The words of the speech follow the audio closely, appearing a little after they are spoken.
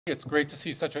It's great to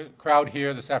see such a crowd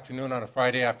here this afternoon on a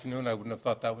Friday afternoon. I wouldn't have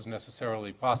thought that was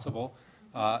necessarily possible.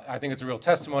 I think it's a real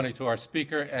testimony to our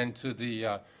speaker and to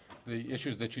the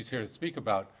issues that she's here to speak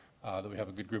about, that we have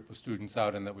a good group of students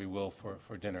out and that we will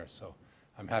for dinner. So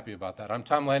I'm happy about that. I'm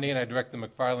Tom Landy, and I direct the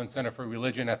McFarland Center for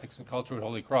Religion, Ethics, and Culture at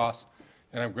Holy Cross.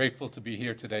 And I'm grateful to be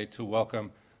here today to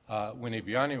welcome Winnie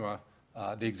Byanyima,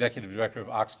 the Executive Director of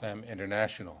Oxfam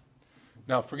International.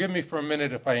 Now, forgive me for a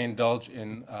minute if I indulge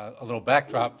in a little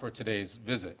backdrop for today's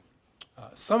visit.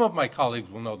 Some of my colleagues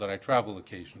will know that I travel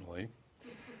occasionally,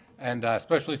 and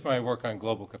especially for my work on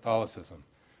global Catholicism.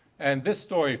 And this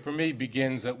story, for me,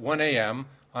 begins at 1 a.m.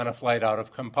 on a flight out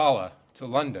of Kampala to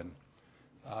London.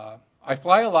 I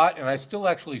fly a lot, and I still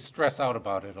actually stress out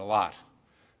about it a lot.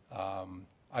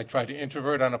 I try to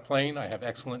introvert on a plane. I have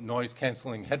excellent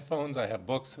noise-canceling headphones. I have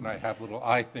books, and I have little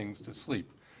eye things to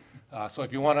sleep. So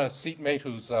if you want a seatmate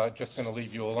who's just going to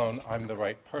leave you alone, I'm the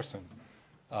right person.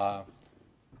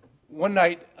 One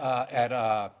night at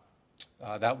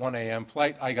that 1 a.m.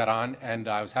 flight, I got on, and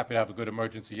I was happy to have a good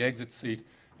emergency exit seat,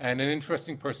 and an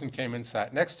interesting person came and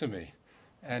sat next to me.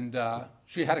 And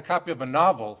she had a copy of a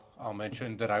novel, I'll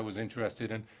mention, that I was interested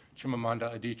in,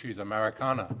 Chimamanda Adichie's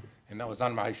Americana, and that was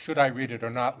on my should I read it or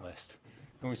not list.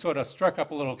 And we sort of struck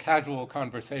up a little casual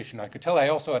conversation. I could tell I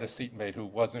also had a seatmate who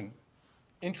wasn't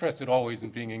interested always in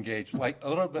being engaged, like a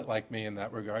little bit like me in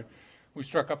that regard. We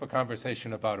struck up a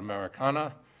conversation about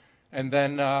Americana, and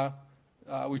then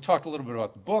we talked a little bit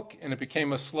about the book, and it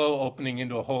became a slow opening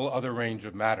into a whole other range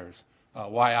of matters.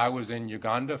 Why I was in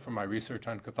Uganda for my research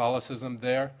on Catholicism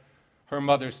there, her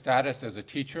mother's status as a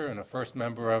teacher and a first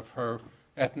member of her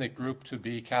ethnic group to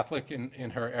be Catholic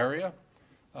in her area,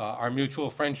 our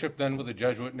mutual friendship then with a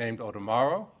Jesuit named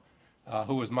Odamaro,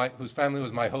 whose family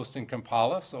was my host in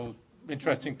Kampala, so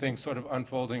interesting things sort of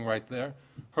unfolding right there.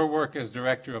 Her work as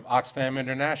director of Oxfam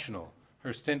International,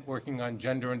 her stint working on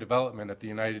gender and development at the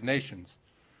United Nations.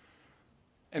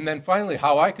 And then finally,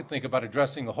 how I could think about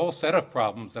addressing a whole set of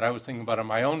problems that I was thinking about in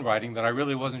my own writing that I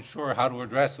really wasn't sure how to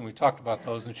address, and we talked about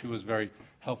those, and she was very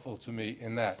helpful to me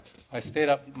in that. I stayed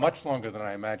up much longer than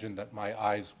I imagined that my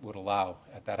eyes would allow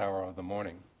at that hour of the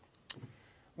morning.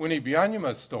 Winnie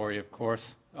Byanyima's story, of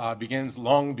course, begins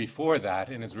long before that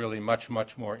and is really much,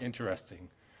 much more interesting.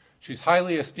 She's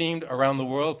highly esteemed around the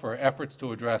world for her efforts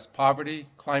to address poverty,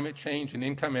 climate change, and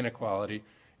income inequality,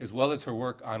 as well as her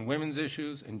work on women's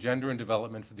issues and gender and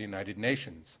development for the United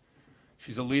Nations.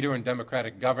 She's a leader in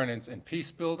democratic governance and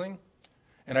peace building,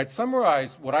 and I'd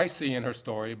summarize what I see in her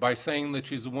story by saying that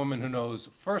she's a woman who knows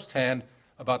firsthand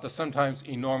about the sometimes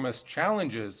enormous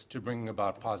challenges to bringing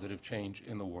about positive change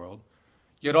in the world,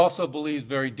 yet also believes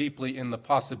very deeply in the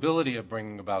possibility of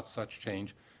bringing about such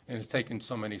change and has taken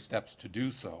so many steps to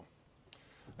do so.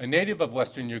 A native of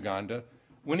Western Uganda,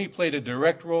 Winnie played a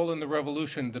direct role in the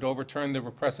revolution that overturned the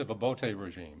repressive Obote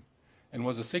regime and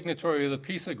was a signatory of the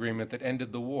peace agreement that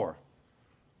ended the war.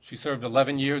 She served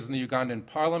 11 years in the Ugandan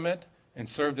parliament and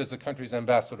served as the country's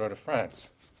ambassador to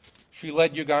France. She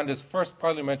led Uganda's first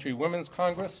parliamentary women's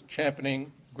congress,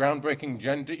 championing groundbreaking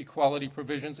gender equality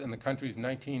provisions in the country's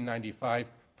 1995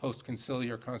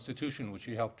 post-conciliar constitution, which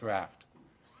she helped draft.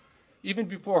 Even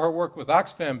before her work with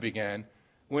Oxfam began,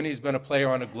 Winnie's been a player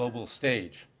on a global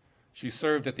stage. She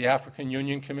served at the African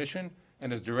Union Commission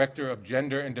and as Director of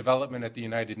Gender and Development at the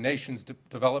United Nations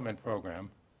Development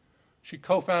Program. She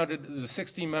co-founded the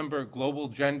 60-member Global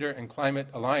Gender and Climate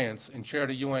Alliance and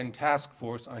chaired a UN task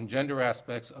force on gender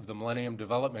aspects of the Millennium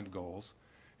Development Goals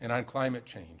and on climate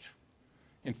change.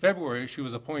 In February, she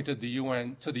was appointed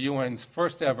to the UN's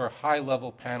first ever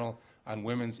high-level panel on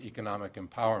women's economic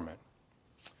empowerment.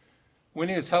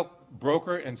 Winnie has helped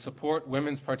broker and support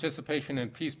women's participation in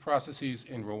peace processes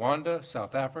in Rwanda,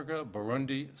 South Africa,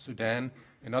 Burundi, Sudan,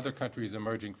 and other countries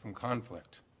emerging from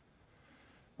conflict.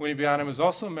 Winnie Byanyima is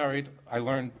also married, I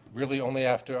learned really only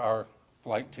after our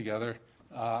flight together,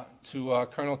 to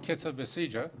Colonel Kizza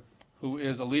Besigye, who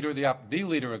is the leader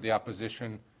of the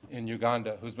opposition in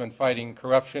Uganda, who's been fighting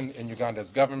corruption in Uganda's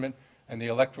government and the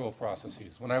electoral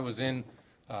processes. When I was in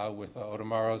with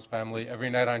Odamaro's family, every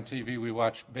night on TV we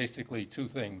watched basically two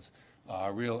things: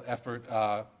 a real effort,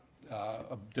 a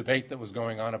debate that was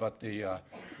going on about the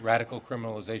radical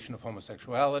criminalization of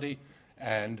homosexuality,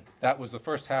 and that was the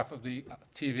first half of the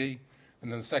TV, and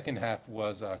then the second half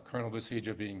was Colonel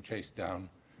Besigye being chased down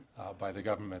by the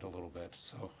government a little bit.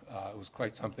 So it was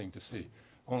quite something to see.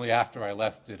 Only after I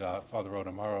left did Father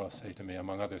Odamaro say to me,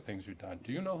 among other things you've done,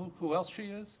 "Do you know who else she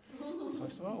is?" So I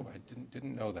said, "Oh, I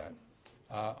didn't know that."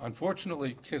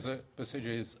 Unfortunately, Kizza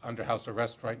Besigye is under house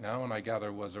arrest right now, and I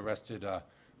gather was arrested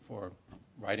for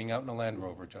riding out in a Land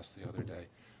Rover just the other day,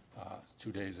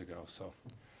 2 days ago. So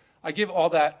I give all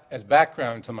that as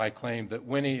background to my claim that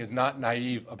Winnie is not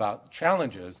naive about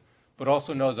challenges, but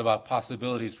also knows about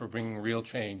possibilities for bringing real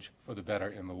change for the better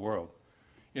in the world.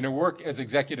 In her work as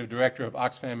executive director of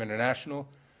Oxfam International,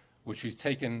 which is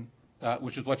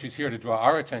what she's here to draw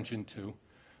our attention to,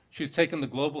 she's taken the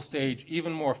global stage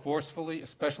even more forcefully,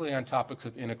 especially on topics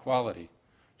of inequality.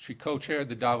 She co-chaired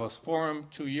the Davos Forum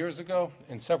 2 years ago,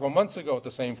 and several months ago at the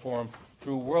same forum,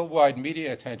 drew worldwide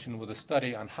media attention with a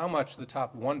study on how much the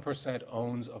top 1%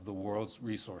 owns of the world's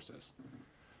resources.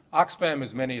 Oxfam,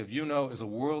 as many of you know, is a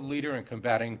world leader in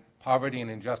combating poverty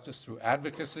and injustice through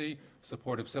advocacy,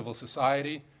 support of civil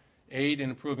society, aid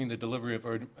in improving the delivery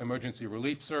of emergency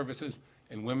relief services,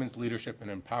 and women's leadership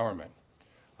and empowerment.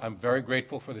 I'm very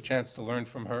grateful for the chance to learn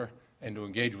from her and to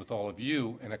engage with all of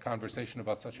you in a conversation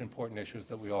about such important issues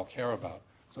that we all care about.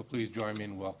 So please join me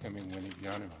in welcoming Winnie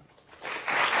Byanyima.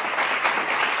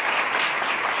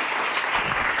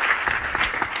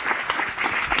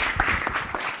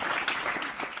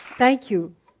 Thank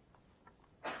you,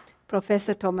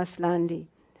 Professor Thomas Landy,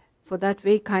 for that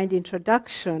very kind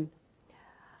introduction.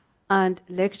 And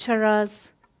lecturers,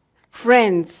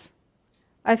 friends,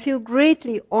 I feel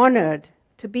greatly honored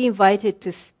to be invited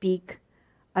to speak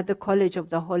at the College of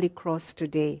the Holy Cross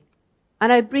today.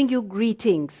 And I bring you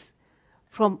greetings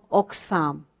from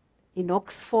Oxfam in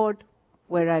Oxford,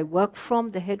 where I work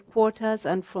from, the headquarters,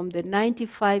 and from the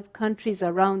 95 countries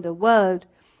around the world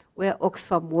where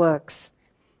Oxfam works.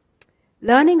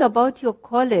 Learning about your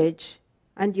college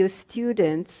and your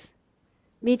students,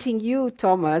 meeting you,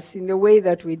 Thomas, in the way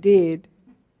that we did,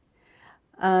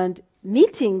 and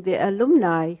meeting the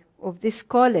alumni of this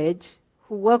college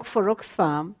who work for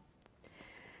Oxfam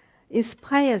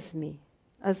inspires me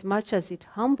as much as it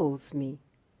humbles me.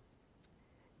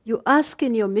 You ask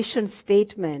in your mission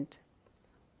statement,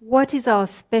 what is our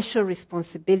special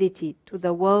responsibility to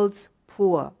the world's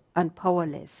poor and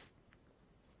powerless?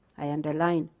 I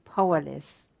underline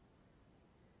powerless.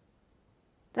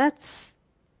 That's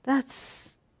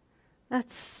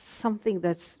something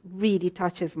that really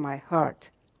touches my heart.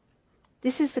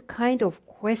 This is the kind of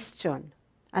question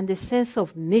and the sense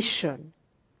of mission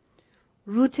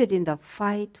rooted in the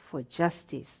fight for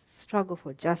justice, struggle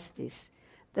for justice,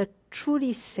 that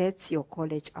truly sets your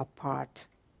college apart.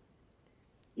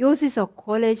 Yours is a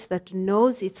college that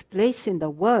knows its place in the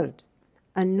world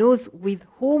and knows with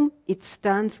whom it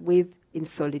stands with in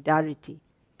solidarity.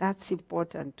 That's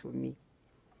important to me.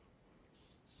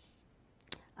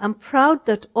 I'm proud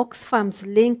that Oxfam's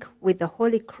link with the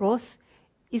Holy Cross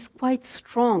is quite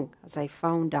strong, as I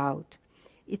found out.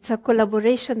 It's a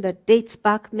collaboration that dates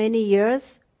back many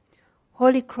years.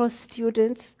 Holy Cross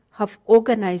students have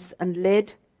organized and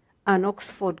led an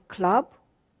Oxford club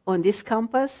on this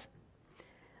campus.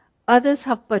 Others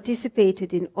have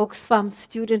participated in Oxfam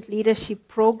student leadership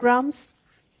programs.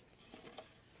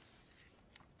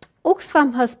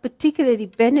 Oxfam has particularly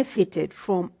benefited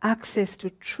from access to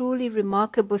truly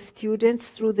remarkable students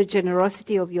through the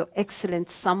generosity of your excellent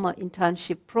summer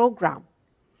internship program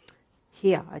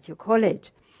here at your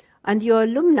college. And your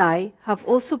alumni have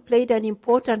also played an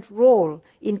important role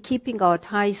in keeping our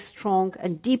ties strong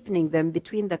and deepening them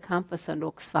between the campus and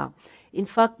Oxfam. In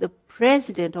fact, the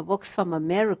president of Oxfam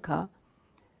America,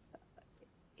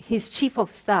 his chief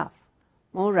of staff,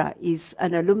 Maura, is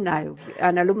an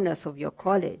alumnus of your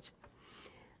college,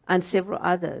 and several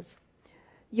others.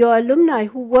 Your alumni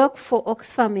who work for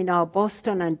Oxfam in our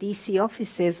Boston and DC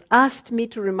offices asked me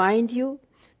to remind you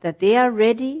that they are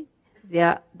ready.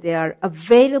 They are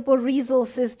available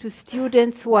resources to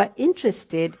students who are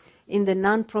interested in the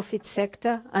nonprofit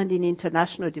sector and in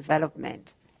international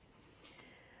development.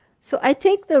 So I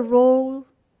take the role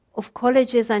of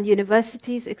colleges and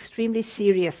universities extremely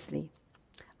seriously.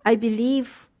 I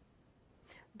believe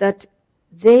that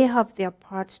they have their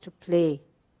part to play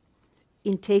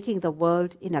in taking the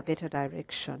world in a better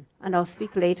direction. And I'll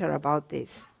speak later about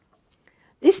this.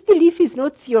 This belief is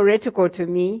not theoretical to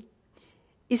me.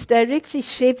 It's directly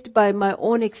shaped by my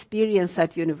own experience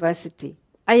at university.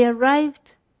 I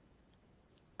arrived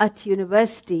at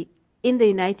university in the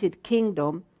United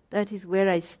Kingdom, that is where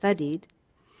I studied,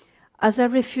 as a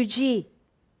refugee.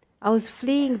 I was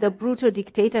fleeing the brutal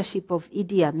dictatorship of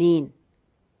Idi Amin.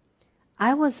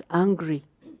 I was angry,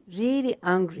 really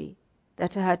angry,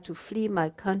 that I had to flee my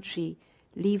country,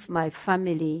 leave my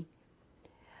family,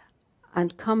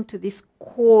 and come to this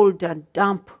cold and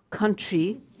damp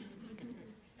country.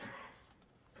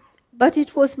 But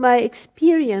it was my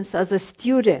experience as a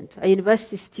student, a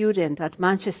university student at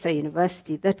Manchester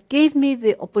University, that gave me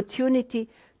the opportunity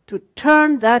to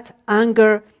turn that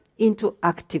anger into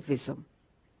activism.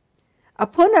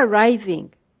 Upon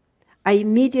arriving, I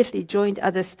immediately joined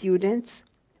other students.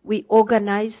 We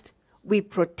organized, we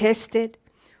protested,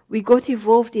 we got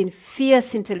involved in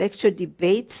fierce intellectual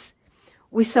debates.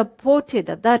 We supported,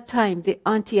 at that time, the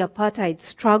anti-apartheid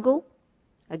struggle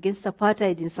against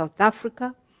apartheid in South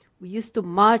Africa. We used to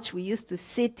march, we used to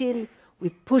sit in, we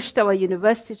pushed our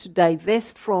university to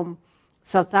divest from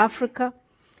South Africa.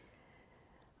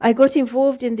 I got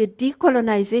involved in the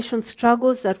decolonization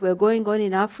struggles that were going on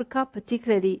in Africa,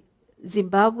 particularly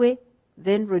Zimbabwe,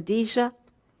 then Rhodesia,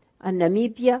 and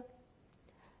Namibia.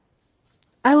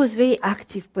 I was very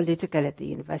active politically at the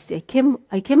university.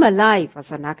 I came alive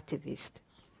as an activist.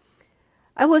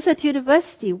 I was at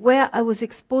university where I was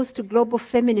exposed to global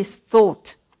feminist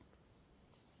thought.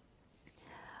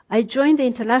 I joined the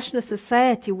International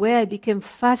Society where I became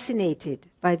fascinated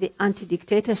by the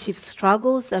anti-dictatorship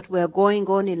struggles that were going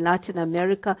on in Latin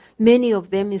America, many of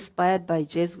them inspired by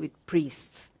Jesuit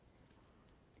priests.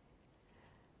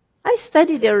 I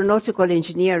studied aeronautical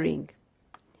engineering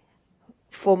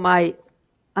for my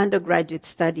undergraduate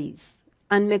studies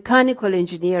and mechanical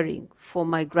engineering for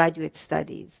my graduate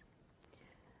studies.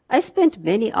 I spent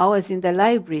many hours in the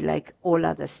library like all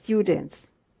other students,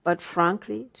 but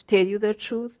frankly, to tell you the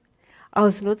truth, I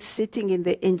was not sitting in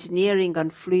the engineering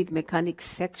and fluid mechanics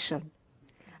section.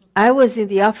 I was in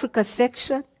the Africa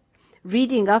section,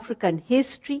 reading African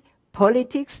history,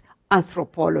 politics,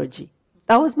 anthropology.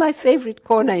 That was my favorite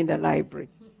corner in the library.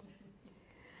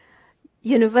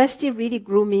 University really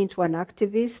grew me into an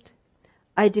activist.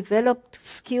 I developed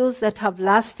skills that have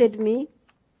lasted me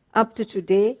up to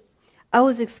today. I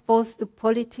was exposed to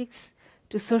politics,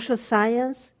 to social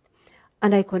science,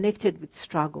 and I connected with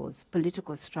struggles,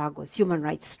 political struggles, human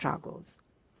rights struggles.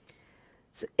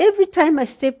 So every time I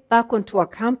step back onto a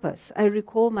campus, I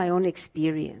recall my own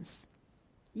experience.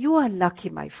 You are lucky,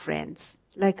 my friends,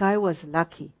 like I was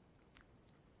lucky.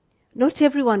 Not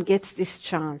everyone gets this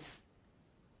chance.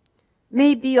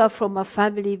 Maybe you are from a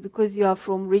family because you are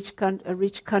from a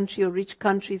rich country or rich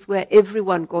countries where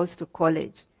everyone goes to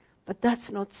college. But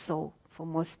that's not so for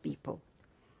most people.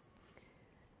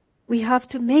 We have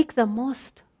to make the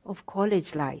most of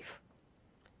college life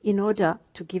in order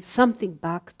to give something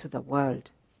back to the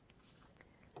world.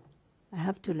 I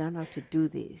have to learn how to do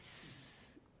this.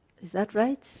 Is that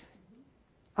right?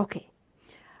 Okay.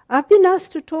 I've been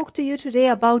asked to talk to you today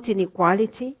about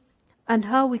inequality and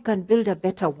how we can build a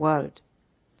better world.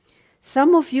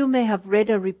 Some of you may have read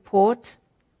a report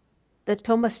that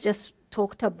Thomas just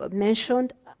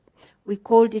mentioned. We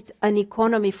called it An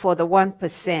Economy for the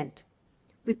 1%.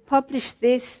 We published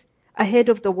this ahead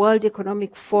of the World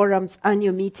Economic Forum's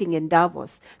annual meeting in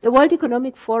Davos. The World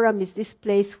Economic Forum is this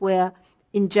place where,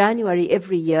 in January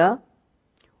every year,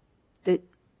 the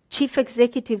chief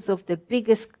executives of the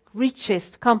biggest,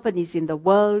 richest companies in the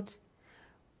world,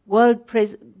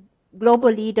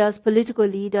 global leaders, political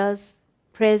leaders,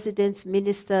 presidents,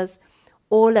 ministers,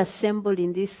 all assemble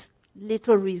in this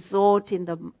little resort in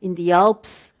the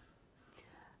Alps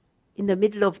in the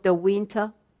middle of the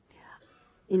winter.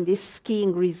 In this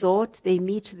skiing resort, they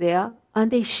meet there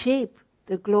and they shape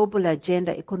the global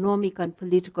agenda, economic and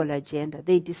political agenda.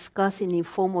 They discuss in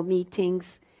informal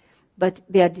meetings, but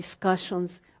their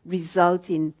discussions result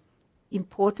in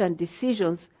important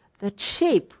decisions that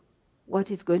shape what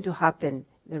is going to happen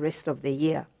the rest of the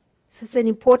year. So it's an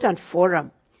important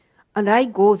forum. And I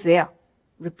go there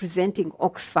representing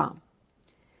Oxfam.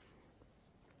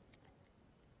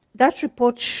 That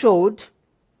report showed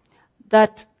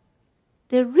that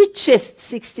the richest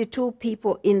 62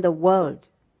 people in the world,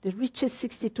 the richest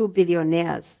 62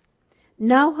 billionaires,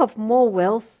 now have more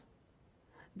wealth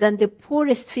than the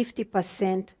poorest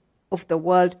 50% of the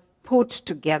world put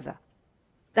together.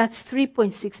 That's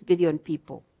 3.6 billion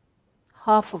people,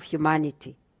 half of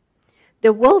humanity.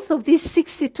 The wealth of these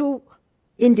 62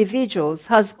 individuals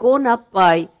has gone up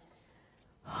by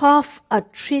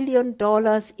 $500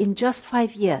 billion in just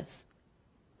 5 years.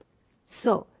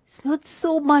 So it's not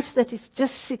so much that it's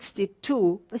just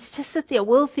 62, but it's just that their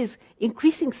wealth is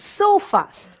increasing so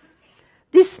fast.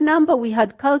 This number we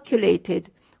had calculated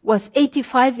was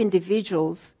 85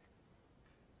 individuals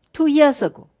 2 years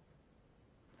ago.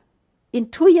 In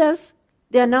 2 years,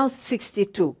 they are now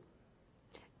 62.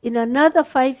 In another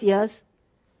 5 years,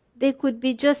 they could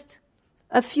be just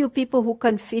a few people who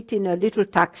can fit in a little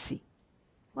taxi.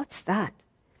 What's that?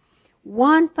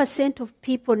 1% of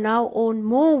people now own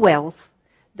more wealth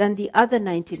than the other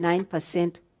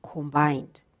 99%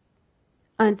 combined.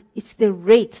 And it's the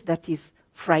rate that is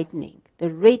frightening, the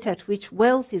rate at which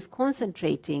wealth is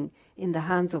concentrating in the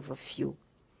hands of a few.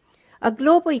 A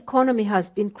global economy has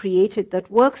been created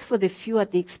that works for the few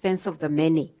at the expense of the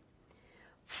many.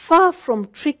 Far from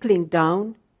trickling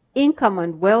down, income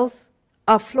and wealth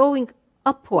are flowing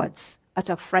upwards at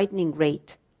a frightening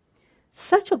rate.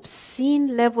 Such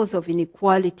obscene levels of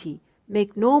inequality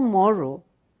make no moral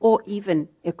or even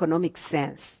economic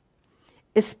sense,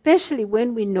 especially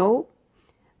when we know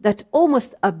that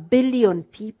almost 1 billion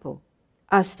people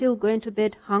are still going to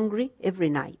bed hungry every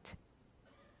night.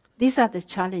 These are the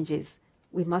challenges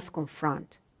we must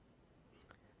confront.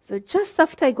 So just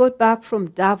after I got back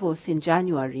from Davos in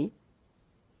January,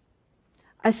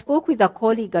 I spoke with a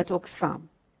colleague at Oxfam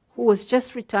who was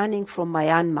just returning from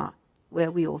Myanmar, where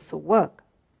we also work.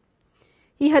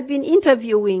 He had been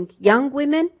interviewing young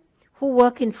women who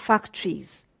work in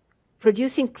factories,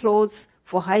 producing clothes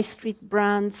for high street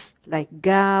brands like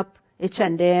Gap,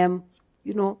 H&M,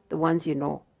 you know, the ones you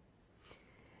know.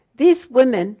 These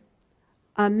women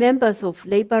are members of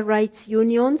labor rights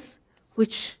unions,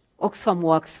 which Oxfam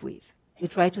works with. We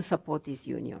try to support these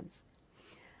unions.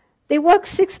 They work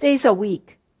 6 days a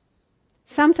week,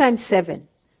 sometimes 7,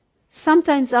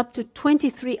 sometimes up to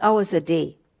 23 hours a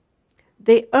day.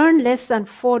 They earn less than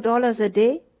 $4 a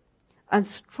day and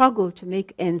struggle to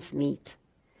make ends meet.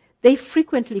 They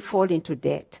frequently fall into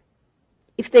debt.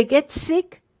 If they get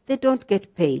sick, they don't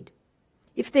get paid.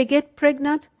 If they get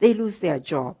pregnant, they lose their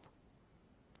job.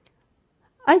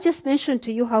 I just mentioned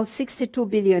to you how 62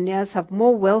 billionaires have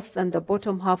more wealth than the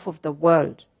bottom half of the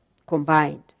world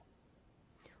combined.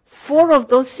 4 of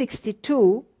those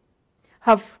 62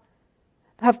 have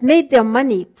made their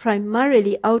money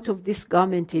primarily out of this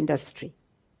garment industry,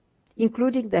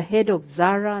 including the head of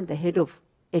Zara and the head of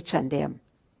H&M.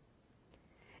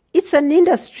 It's an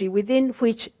industry within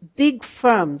which big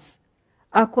firms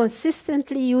are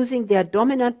consistently using their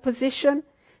dominant position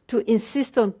to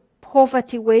insist on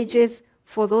poverty wages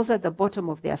for those at the bottom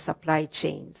of their supply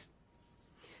chains.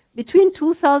 Between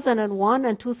 2001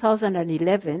 and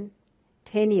 2011,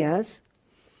 10 years,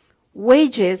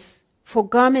 wages for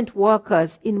garment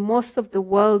workers in most of the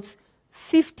world's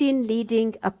 15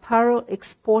 leading apparel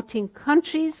exporting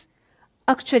countries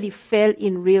actually fell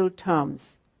in real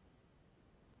terms.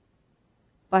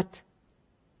 But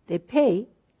the pay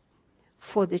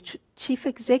for the chief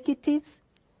executives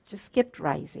just kept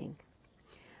rising.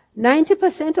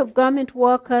 90% of garment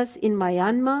workers in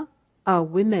Myanmar are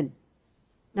women.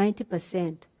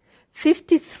 90%.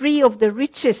 53 of the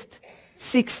richest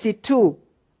 62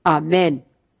 are men.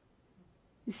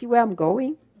 You see where I'm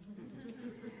going?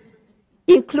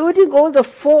 Including all the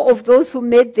 4 of those who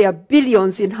made their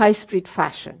billions in high street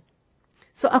fashion.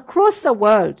 So across the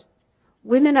world,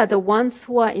 women are the ones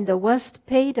who are in the worst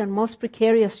paid and most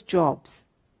precarious jobs.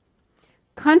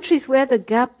 Countries where the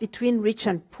gap between rich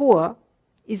and poor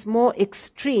is more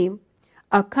extreme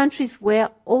are countries where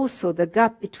also the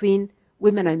gap between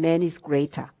women and men is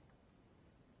greater.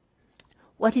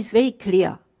 What is very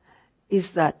clear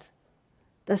is that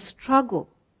the struggle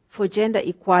for gender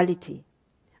equality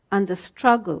and the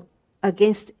struggle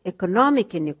against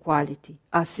economic inequality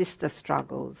are sister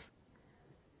struggles.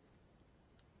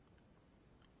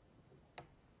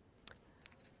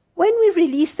 When we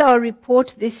released our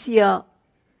report this year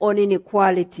on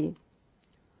inequality,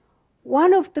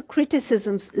 one of the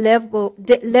criticisms leveled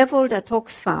at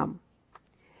Oxfam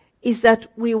is that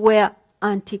we were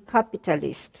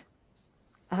anti-capitalist.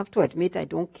 I have to admit I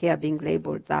don't care being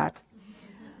labeled that.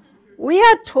 We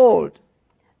are told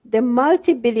the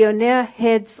multi-billionaire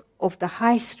heads of the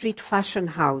high street fashion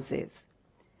houses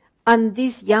and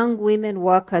these young women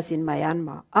workers in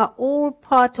Myanmar are all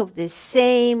part of the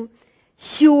same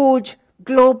huge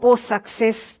global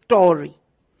success story,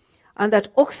 and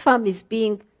that Oxfam is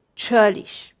being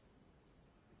churlish,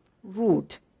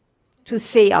 rude, to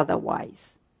say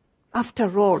otherwise.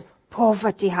 After all,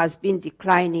 poverty has been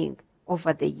declining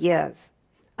over the years,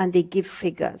 and they give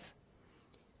figures.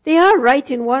 They are right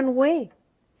in one way.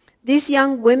 These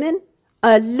young women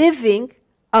are living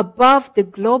above the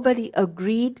globally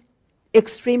agreed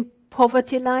extreme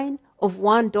poverty line of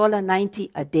 $1.90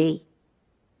 a day.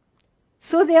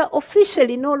 So they are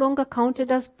officially no longer counted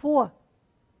as poor.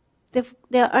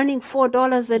 They are earning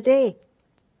 $4 a day.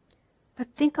 But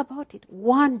think about it,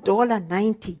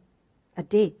 $1.90 a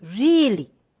day,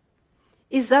 really?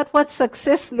 Is that what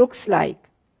success looks like?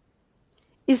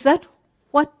 Is that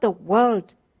what the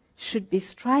world should be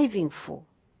striving for?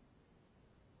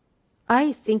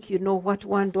 I think you know what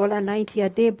 $1.90 a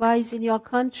day buys in your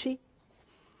country.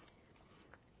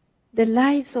 The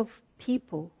lives of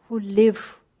people who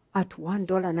live at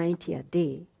 $1.90 a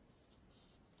day,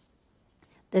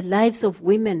 the lives of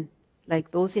women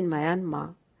like those in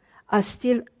Myanmar are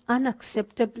still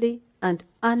unacceptably and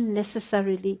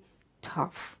unnecessarily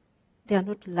tough. They are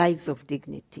not lives of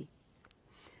dignity.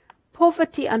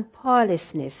 Poverty and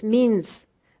powerlessness means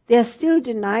They are still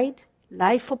denied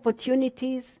life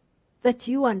opportunities that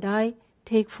you and I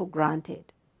take for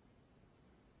granted.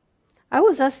 I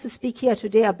was asked to speak here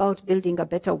today about building a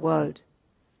better world.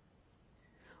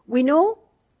 We know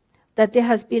that there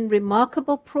has been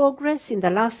remarkable progress in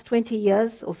the last 20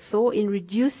 years or so in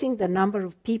reducing the number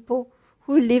of people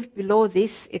who live below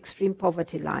this extreme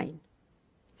poverty line.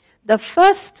 The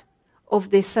first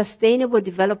of the Sustainable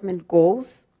Development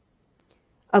Goals,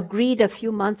 agreed a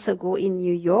few months ago in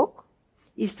New York,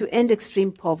 is to end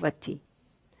extreme poverty.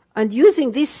 And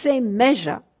using this same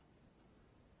measure of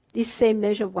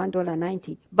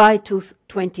 $1.90 by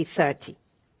 2030.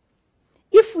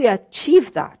 If we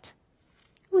achieve that,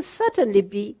 it will certainly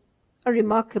be a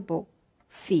remarkable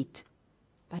feat.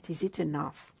 But is it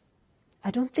enough?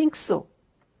 I don't think so.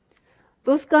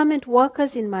 Those garment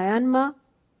workers in Myanmar,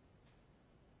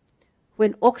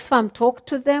 when Oxfam talked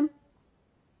to them,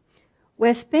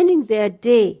 were spending their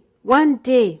day, one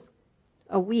day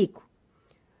a week,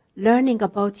 learning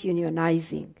about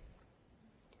unionizing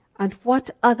and what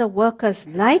other workers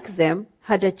like them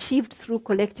had achieved through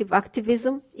collective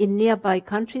activism in nearby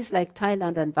countries like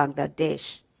Thailand and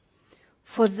Bangladesh.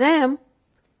 For them,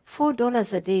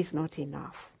 $4 a day is not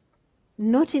enough.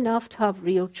 Not enough to have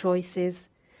real choices,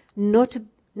 not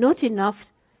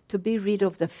enough to be rid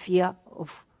of the fear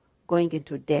of going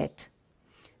into debt.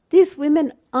 These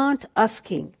women aren't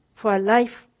asking for a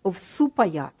life of super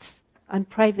yachts and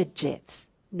private jets.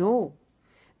 No.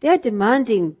 They are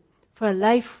demanding for a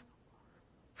life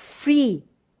free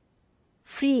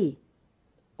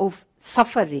of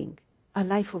suffering, a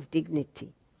life of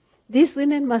dignity. These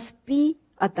women must be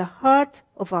at the heart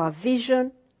of our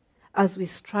vision as we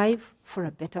strive for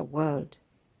a better world.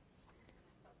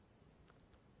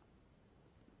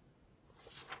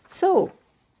 So,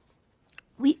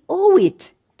 we owe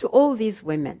it to all these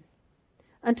women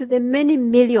and to the many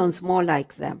millions more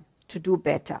like them to do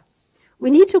better. We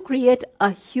need to create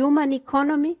a human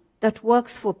economy that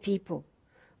works for people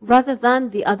rather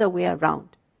than the other way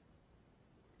around.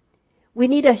 We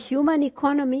need a human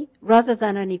economy rather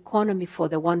than an economy for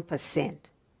the 1%.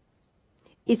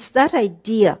 It's that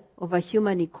idea of a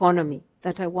human economy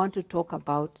that I want to talk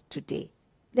about today.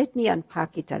 Let me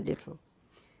unpack it a little.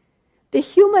 The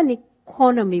human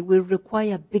economy will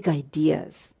require big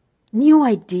ideas, new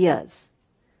ideas.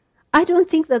 I don't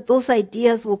think that those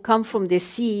ideas will come from the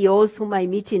CEOs whom I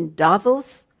meet in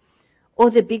Davos or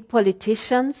the big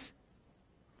politicians.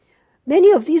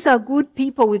 Many of these are good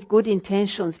people with good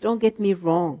intentions, don't get me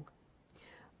wrong.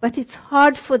 But it's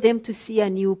hard for them to see a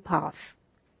new path.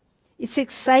 It's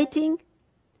exciting,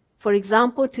 for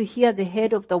example, to hear the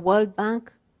head of the World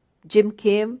Bank, Jim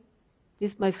Kim,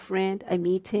 he's my friend, I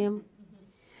meet him,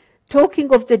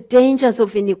 talking of the dangers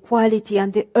of inequality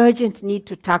and the urgent need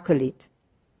to tackle it.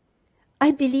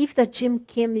 I believe that Jim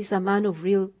Kim is a man of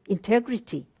real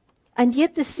integrity. And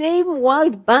yet the same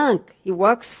World Bank he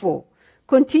works for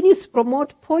continues to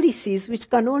promote policies which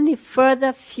can only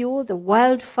further fuel the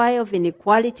wildfire of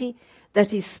inequality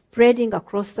that is spreading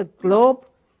across the globe,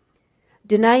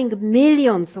 denying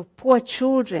millions of poor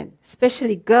children,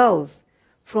 especially girls,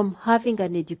 from having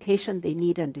an education they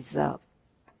need and deserve.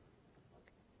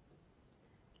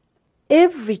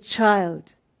 Every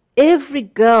child, every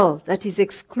girl that is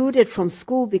excluded from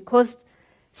school because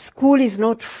school is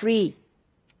not free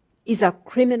is a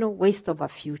criminal waste of a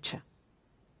future.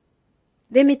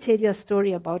 Let me tell you a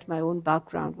story about my own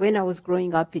background. When I was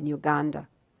growing up in Uganda,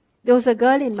 there was a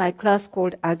girl in my class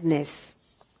called Agnes.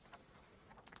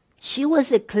 She was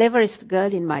the cleverest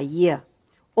girl in my year,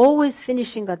 always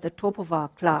finishing at the top of our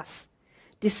class,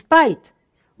 despite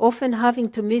often having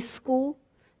to miss school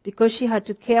because she had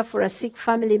to care for a sick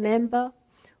family member,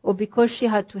 or because she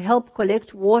had to help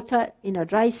collect water in a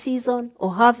dry season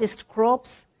or harvest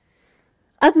crops.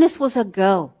 Agnes was a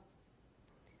girl.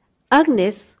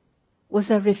 Agnes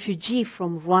was a refugee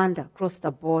from Rwanda across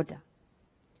the border.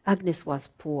 Agnes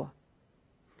was poor.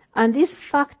 And these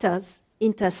factors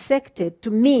intersected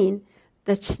to mean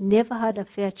that she never had a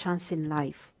fair chance in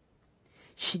life.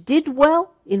 She did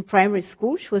well in primary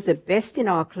school. She was the best in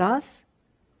our class,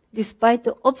 despite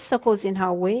the obstacles in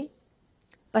her way.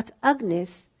 But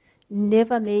Agnes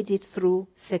never made it through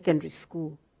secondary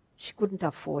school. She couldn't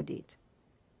afford it.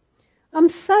 I'm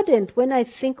saddened when I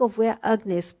think of where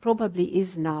Agnes probably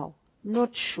is now.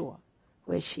 Not sure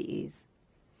where she is.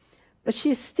 But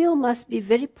she still must be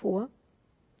very poor,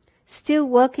 still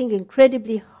working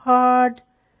incredibly hard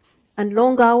and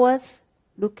long hours,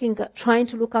 trying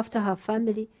to look after her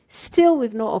family, still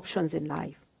with no options in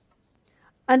life.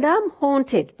 And I'm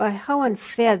haunted by how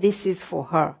unfair this is for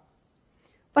her,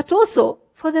 but also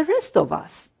for the rest of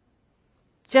us.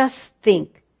 Just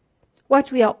think, what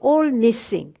we are all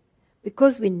missing,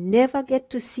 because we never get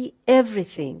to see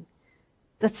everything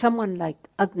that someone like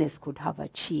Agnes could have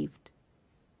achieved.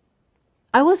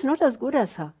 I was not as good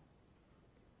as her,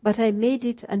 but I made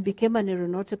it and became an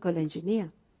aeronautical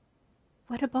engineer.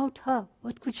 What about her?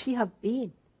 What could she have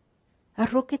been? A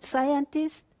rocket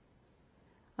scientist?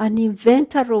 An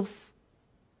inventor of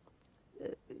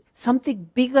something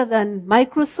bigger than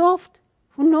Microsoft?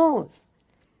 Who knows?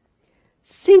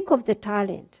 Think of the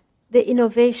talent, the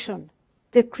innovation,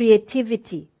 the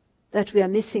creativity that we are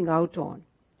missing out on.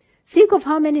 Think of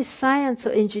how many science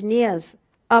or engineers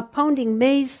are pounding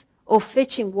maize or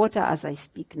fetching water as I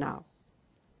speak now.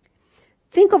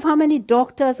 Think of how many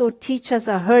doctors or teachers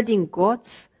are herding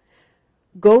goats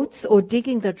or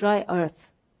digging the dry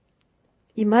earth.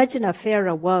 Imagine a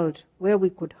fairer world where we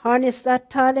could harness that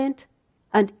talent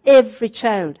and every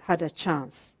child had a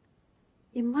chance.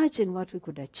 Imagine what we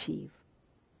could achieve.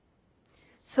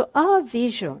 So our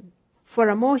vision for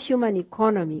a more human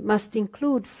economy must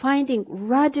include finding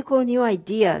radical new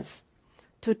ideas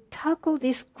to tackle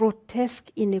this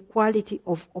grotesque inequality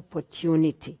of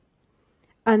opportunity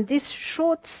and this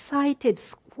short-sighted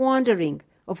squandering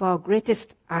of our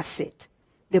greatest asset,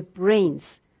 the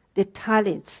brains, the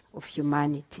talents of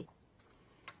humanity.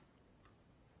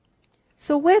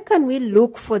 So where can we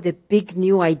look for the big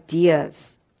new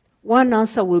ideas? One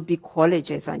answer will be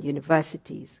colleges and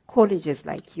universities, colleges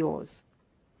like yours.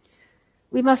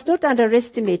 We must not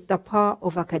underestimate the power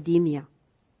of academia.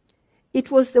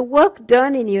 It was the work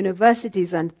done in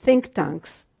universities and think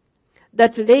tanks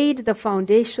that laid the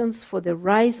foundations for the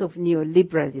rise of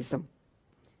neoliberalism,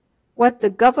 what the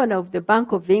governor of the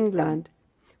Bank of England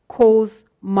calls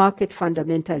market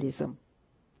fundamentalism,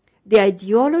 the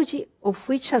ideology of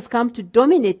which has come to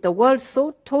dominate the world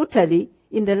so totally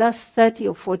in the last 30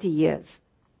 or 40 years,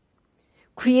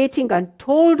 creating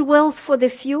untold wealth for the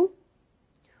few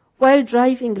while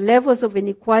driving levels of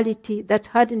inequality that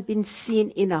hadn't been seen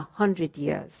in 100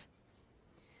 years.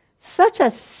 Such a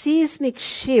seismic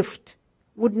shift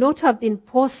would not have been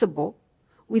possible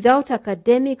without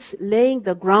academics laying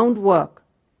the groundwork.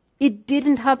 It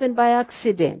didn't happen by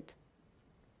accident.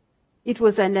 It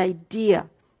was an idea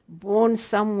born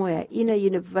somewhere in a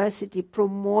university,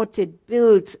 promoted,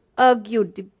 built,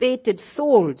 argued, debated,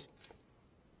 sold.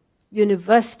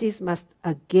 Universities must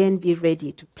again be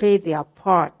ready to play their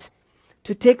part,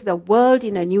 to take the world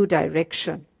in a new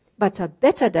direction, but a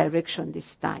better direction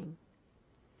this time.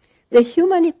 The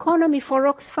human economy for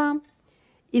Oxfam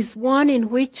is one in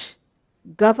which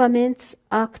governments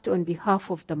act on behalf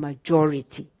of the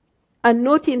majority and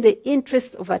not in the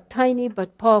interest of a tiny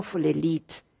but powerful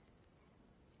elite,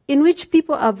 in which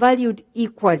people are valued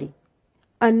equally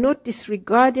and not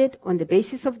disregarded on the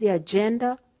basis of their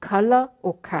gender, color,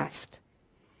 or caste,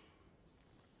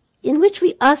 in which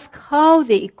we ask how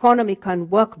the economy can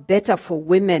work better for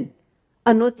women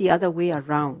and not the other way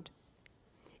around,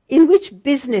 in which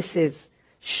businesses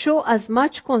show as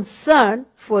much concern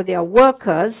for their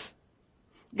workers,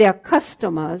 their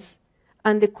customers,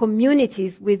 and the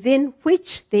communities within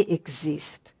which they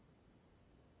exist,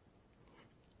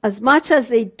 as much as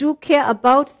they do care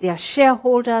about their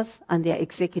shareholders and their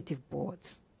executive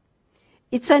boards.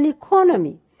 It's an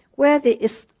economy where the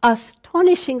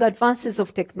astonishing advances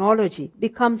of technology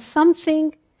become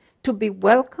something to be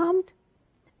welcomed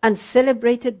and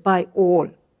celebrated by all,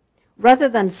 rather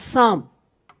than some,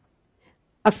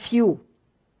 a few,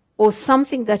 or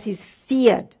something that is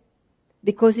feared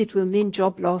because it will mean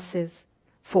job losses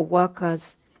for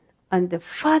workers and the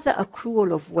further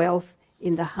accrual of wealth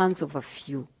in the hands of a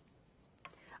few.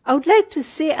 I would like to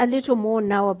say a little more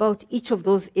now about each of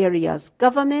those areas: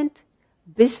 government,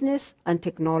 business, and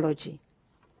technology.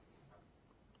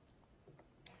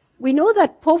 We know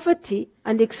that poverty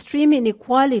and extreme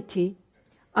inequality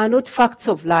are not facts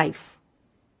of life.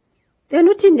 They're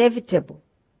not inevitable.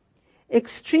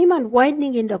 Extreme and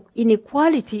widening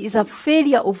inequality is a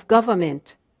failure of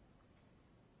government.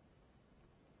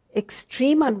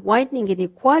 Extreme and widening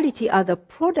inequality are the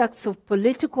products of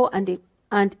political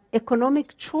and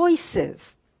economic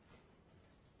choices.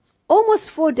 Almost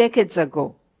 4 decades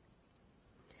ago,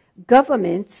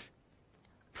 governments,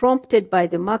 prompted by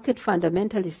the market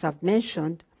fundamentalists I've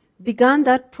mentioned, began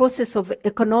that process of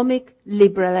economic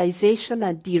liberalization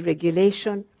and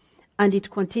deregulation, and it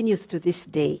continues to this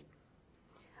day.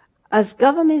 As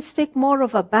governments take more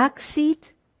of a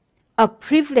backseat, a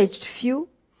privileged few,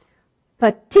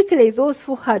 particularly those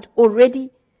who had already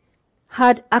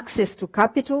had access to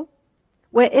capital,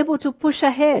 were able to push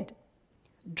ahead,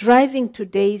 driving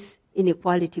today's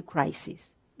inequality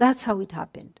crisis. That's how it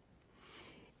happened.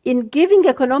 In giving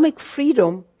economic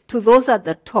freedom to those at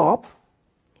the top,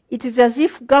 it is as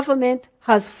if government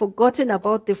has forgotten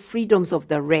about the freedoms of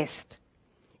the rest.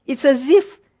 It's as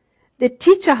if the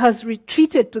teacher has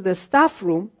retreated to the staff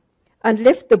room and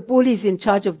left the bullies in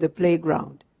charge of the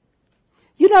playground.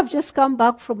 You know, I've just come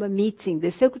back from a meeting.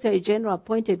 The Secretary General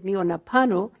appointed me on a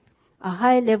panel, a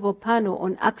high-level panel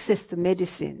on access to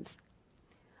medicines.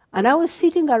 And I was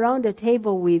sitting around a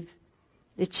table with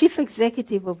the chief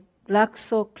executive of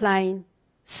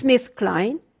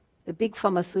GlaxoSmithKline, the big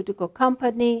pharmaceutical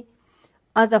company,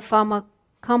 other pharma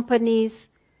companies,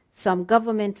 some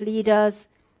government leaders,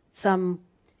 some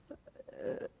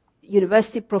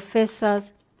university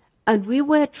professors, and we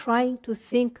were trying to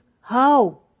think,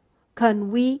 how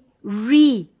can we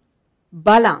rebalance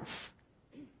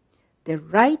the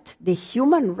right, the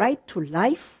human right to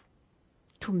life,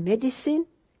 to medicine,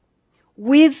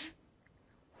 with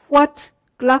what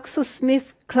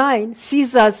GlaxoSmithKline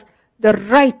sees as the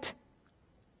right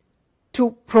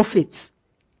to profits.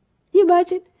 You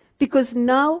imagine? Because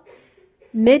now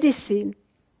medicine,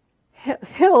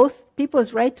 health,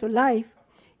 people's right to life,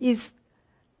 is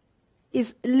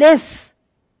less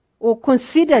or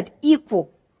considered equal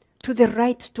to the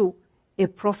right to a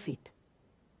profit.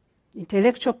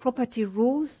 Intellectual property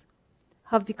rules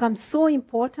have become so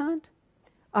important,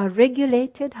 are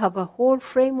regulated, have a whole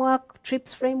framework,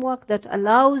 TRIPS framework, that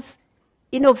allows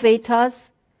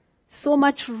innovators so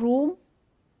much room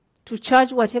to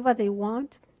charge whatever they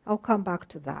want. I'll come back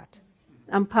to that.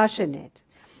 I'm passionate.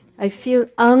 I feel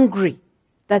angry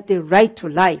that the right to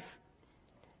life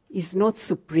is not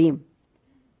supreme,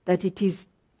 that it is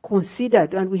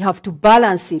considered, and we have to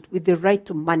balance it with the right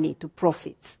to money, to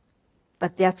profits.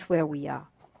 But that's where we are.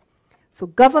 So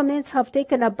governments have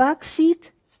taken a back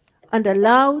seat and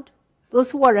allowed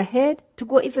those who are ahead to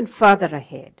go even further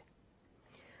ahead.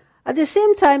 At the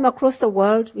same time, across the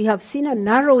world, we have seen a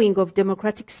narrowing of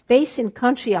democratic space in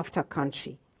country after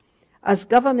country, as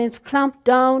governments clamp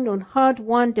down on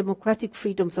hard-won democratic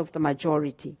freedoms of the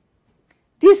majority.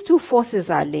 These two forces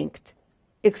are linked.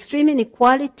 Extreme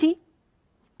inequality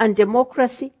and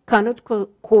democracy cannot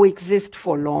coexist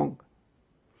for long.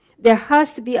 There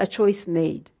has to be a choice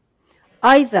made,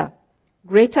 either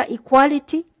greater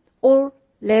equality or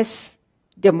less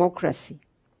democracy.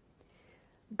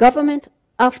 Government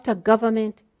after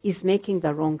government is making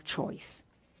the wrong choice.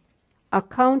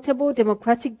 Accountable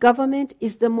democratic government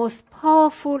is the most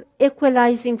powerful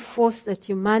equalizing force that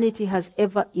humanity has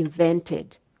ever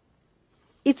invented.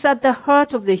 It's at the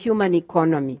heart of the human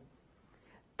economy.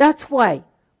 That's why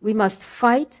we must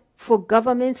fight for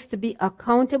governments to be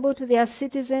accountable to their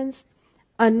citizens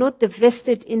and not the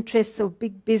vested interests of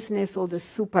big business or the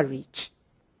super rich.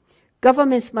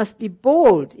 Governments must be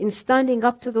bold in standing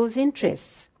up to those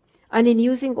interests and in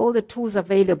using all the tools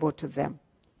available to them,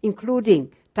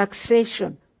 including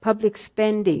taxation, public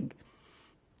spending,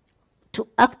 to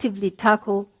actively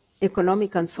tackle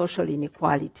economic and social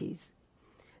inequalities.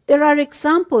 There are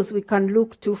examples we can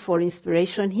look to for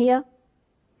inspiration here.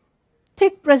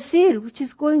 Take Brazil, which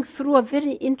is going through a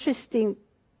very interesting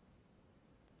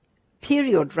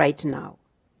period right now.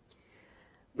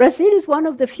 Brazil is one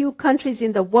of the few countries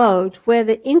in the world where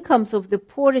the incomes of the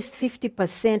poorest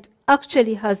 50%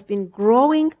 actually has been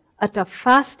growing at a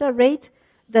faster rate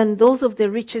than those of the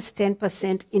richest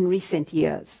 10% in recent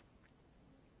years.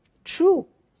 True.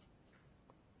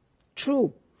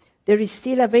 True. There is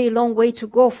still a very long way to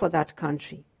go for that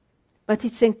country. But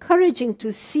it's encouraging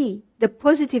to see the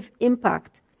positive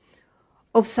impact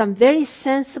of some very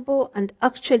sensible and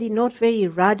actually not very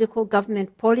radical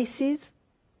government policies,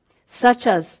 such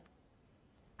as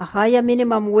a higher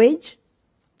minimum wage,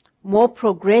 more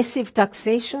progressive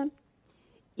taxation,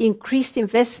 increased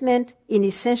investment in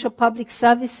essential public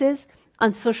services,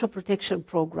 and social protection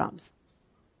programs.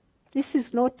 This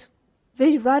is not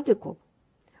very radical,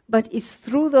 but it's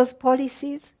through those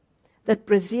policies that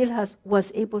Brazil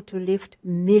was able to lift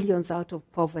millions out of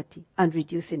poverty and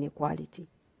reduce inequality.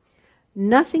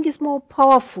 Nothing is more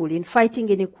powerful in fighting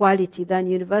inequality than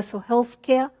universal health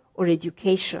care or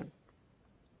education.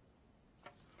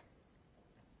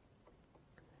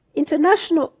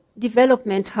 International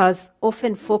development has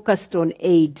often focused on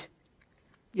aid.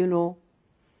 You know,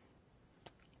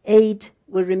 aid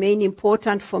will remain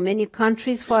important for many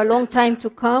countries for a long time to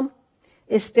come,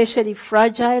 especially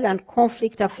fragile and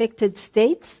conflict-affected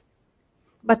states.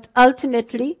 But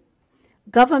ultimately,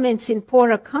 governments in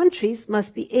poorer countries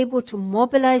must be able to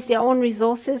mobilize their own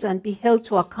resources and be held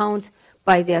to account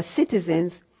by their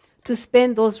citizens to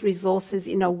spend those resources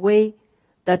in a way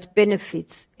that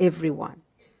benefits everyone.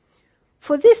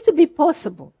 For this to be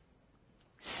possible,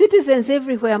 citizens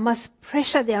everywhere must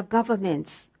pressure their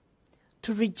governments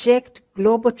to reject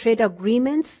global trade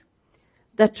agreements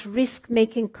that risk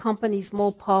making companies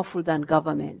more powerful than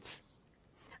governments.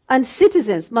 And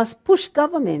citizens must push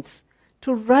governments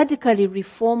to radically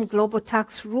reform global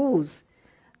tax rules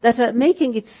that are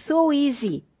making it so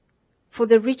easy for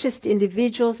the richest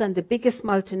individuals and the biggest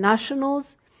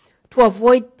multinationals to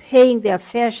avoid paying their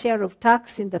fair share of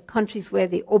tax in the countries where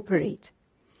they operate.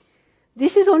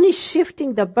 This is only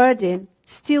shifting the burden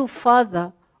still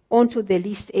further onto the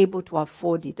least able to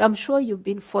afford it. I'm sure you've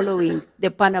been following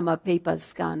the Panama Papers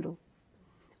scandal.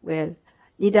 Well,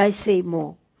 need I say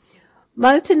more?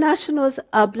 Multinationals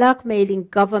are blackmailing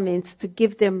governments to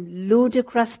give them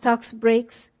ludicrous tax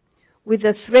breaks with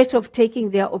the threat of taking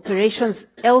their operations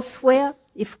elsewhere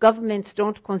if governments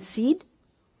don't concede.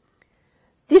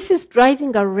 This is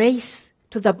driving a race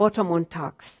to the bottom on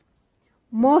tax,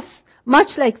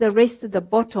 much like the race to the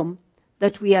bottom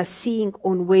that we are seeing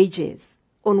on wages,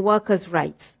 on workers'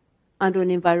 rights, and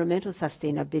on environmental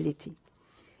sustainability.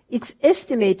 It's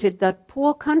estimated that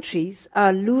poor countries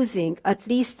are losing at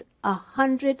least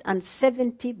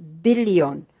 $170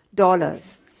 billion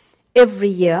every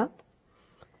year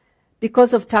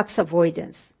because of tax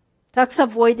avoidance. Tax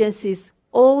avoidance is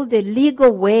all the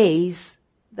legal ways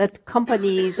that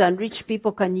companies and rich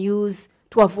people can use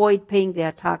to avoid paying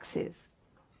their taxes.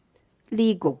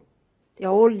 Legal. They're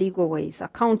all legal ways,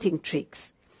 accounting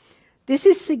tricks. This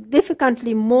is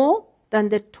significantly more than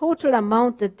the total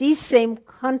amount that these same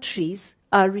countries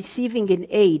are receiving in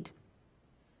aid.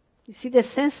 You see the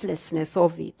senselessness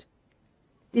of it.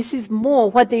 This is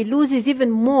more, what they lose is even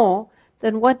more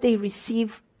than what they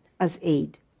receive as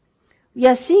aid. We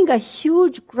are seeing a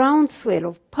huge groundswell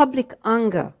of public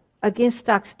anger against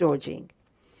tax dodging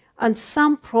and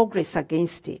some progress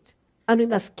against it. And we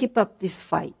must keep up this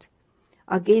fight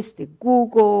against the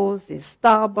Googles, the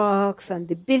Starbucks, and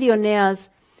the billionaires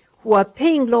who are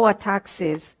paying lower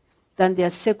taxes than their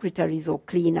secretaries or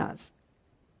cleaners.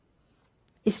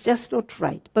 It's just not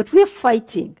right. But we're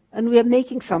fighting, and we are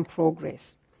making some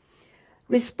progress.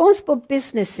 Responsible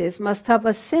businesses must have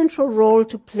a central role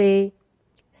to play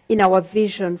in our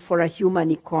vision for a human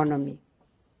economy.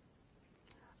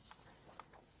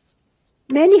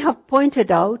 Many have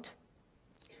pointed out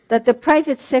that the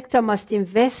private sector must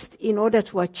invest in order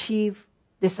to achieve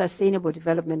the Sustainable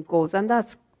Development Goals, and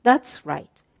that's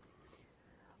right.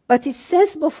 But it's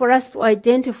sensible for us to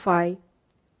identify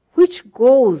which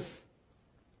goals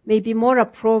may be more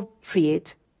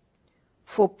appropriate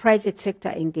for private sector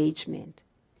engagement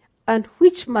and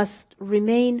which must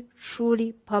remain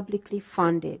truly publicly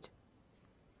funded.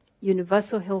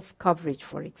 Universal health coverage,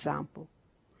 for example.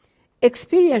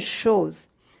 Experience shows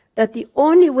that the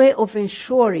only way of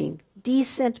ensuring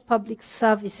decent public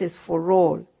services for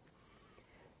all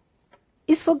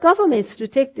is for governments to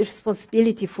take the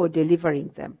responsibility for delivering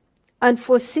them and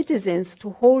for citizens to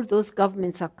hold those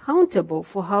governments accountable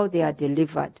for how they are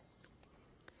delivered.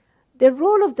 The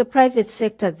role of the private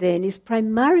sector then is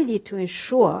primarily to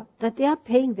ensure that they are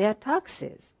paying their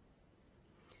taxes.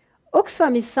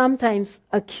 Oxfam is sometimes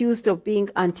accused of being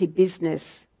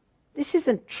anti-business. This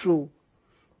isn't true.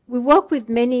 We work with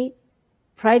many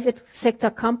private sector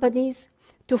companies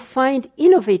to find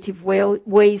innovative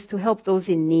ways to help those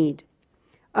in need.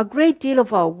 A great deal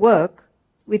of our work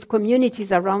with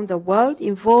communities around the world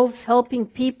involves helping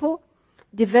people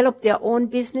develop their own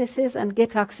businesses and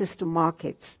get access to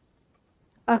markets.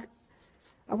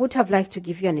 I would have liked to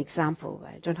give you an example, but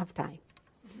I don't have time.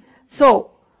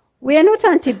 So, we are not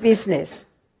anti-business.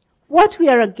 What we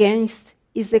are against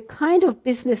is the kind of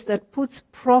business that puts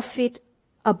profit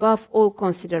above all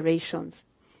considerations,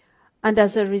 and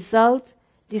as a result,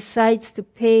 decides to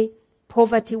pay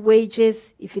poverty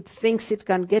wages if it thinks it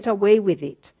can get away with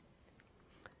it.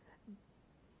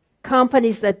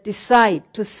 Companies that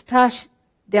decide to stash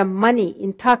their money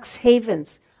in tax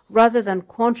havens rather than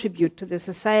contribute to the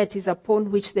societies upon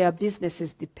which their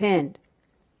businesses depend.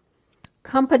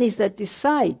 Companies that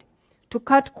decide to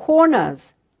cut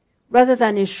corners rather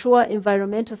than ensure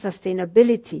environmental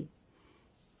sustainability.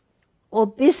 Or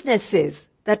businesses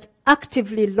that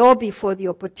actively lobby for the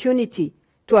opportunity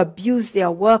to abuse their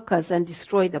workers and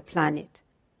destroy the planet.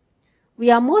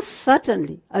 We are most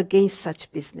certainly against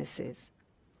such businesses.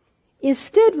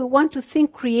 Instead, we want to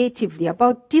think creatively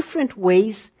about different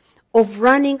ways of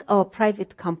running our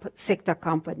private sector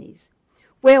companies,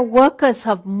 where workers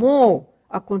have more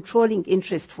a controlling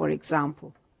interest, for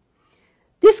example.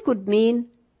 This could mean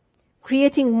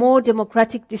creating more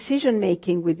democratic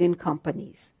decision-making within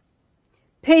companies.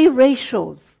 Pay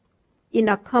ratios in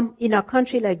a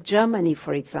country like Germany,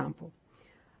 for example,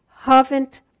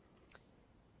 haven't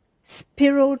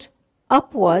spiraled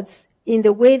upwards in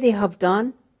the way they have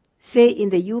done, say, in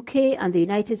the UK and the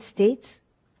United States,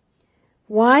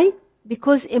 Why?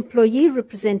 Because employee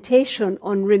representation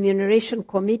on remuneration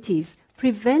committees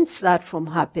prevents that from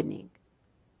happening.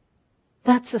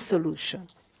 That's a solution.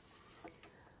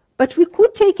 But we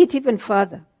could take it even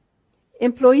further.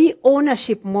 Employee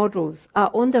ownership models are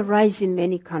on the rise in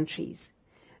many countries.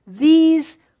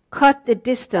 These cut the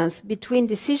distance between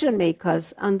decision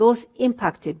makers and those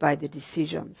impacted by the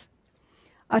decisions.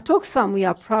 At Oxfam, we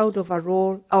are proud of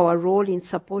our role in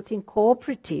supporting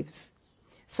cooperatives,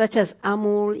 such as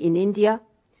Amul in India,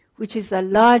 which is the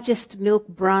largest milk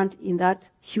brand in that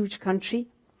huge country,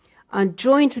 and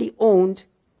jointly owned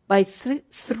by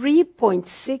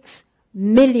 3.6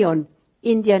 million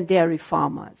Indian dairy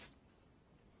farmers.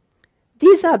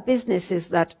 These are businesses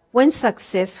that, when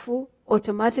successful,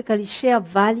 automatically share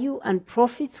value and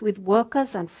profits with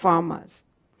workers and farmers,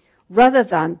 rather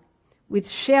than with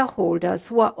shareholders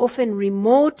who are often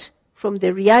remote from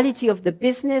the reality of the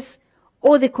business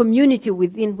or the community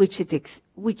within which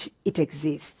it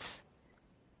exists.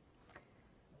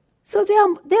 So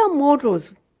there are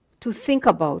models to think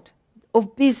about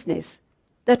of business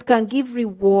that can give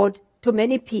reward to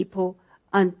many people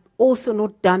and also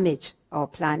not damage our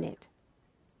planet.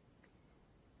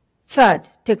 Third,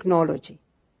 technology.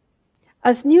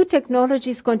 As new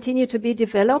technologies continue to be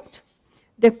developed,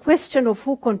 the question of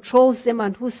who controls them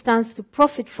and who stands to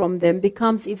profit from them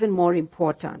becomes even more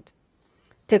important.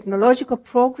 Technological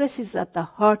progress is at the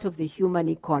heart of the human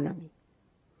economy.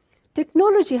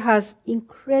 Technology has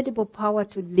incredible power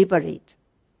to liberate.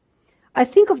 I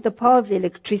think of the power of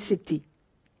electricity.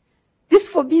 This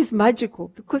for me is magical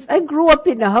because I grew up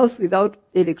in a house without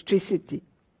electricity.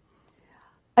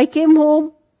 I came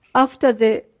home after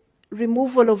the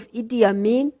removal of Idi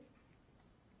Amin,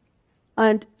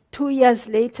 and 2 years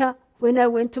later, when I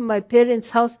went to my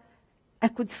parents' house, I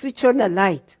could switch on a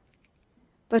light.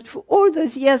 But for all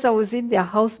those years I was in their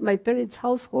house, my parents'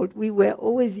 household, we were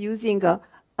always using a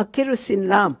kerosene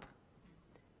lamp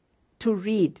to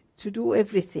read, to do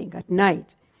everything at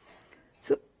night.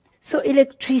 So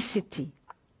electricity,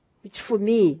 which for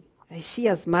me, I see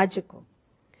as magical.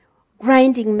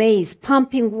 Grinding maize,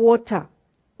 pumping water,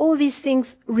 all these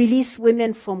things release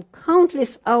women from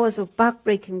countless hours of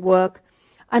backbreaking work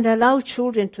and allow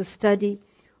children to study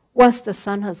once the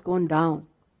sun has gone down.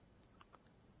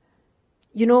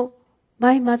 You know,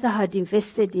 my mother had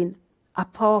invested in a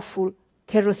powerful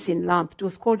kerosene lamp. It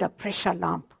was called a pressure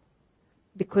lamp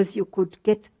because you could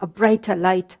get a brighter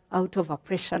light out of a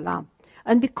pressure lamp.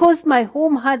 And because my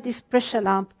home had this pressure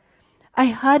lamp, I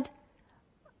had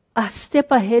a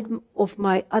step ahead of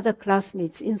my other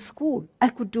classmates in school. I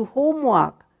could do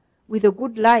homework with a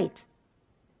good light.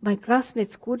 My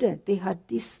classmates couldn't. They had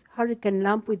this hurricane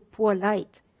lamp with poor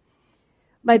light.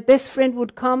 My best friend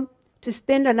would come to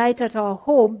spend a night at our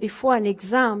home before an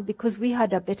exam because we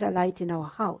had a better light in our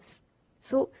house.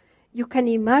 So you can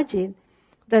imagine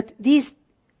that these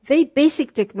very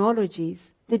basic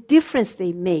technologies, the difference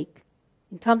they make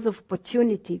in terms of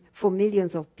opportunity for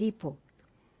millions of people.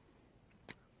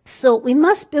 So we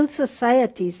must build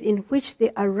societies in which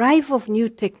the arrival of new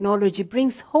technology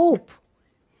brings hope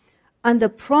and the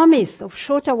promise of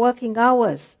shorter working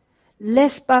hours,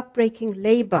 less backbreaking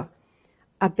labor,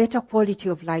 a better quality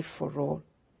of life for all,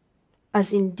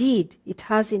 as indeed it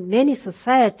has in many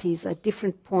societies at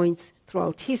different points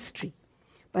throughout history.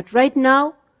 But right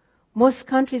now, most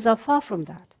countries are far from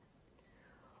that.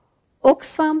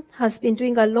 Oxfam has been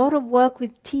doing a lot of work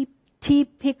with tea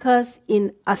pickers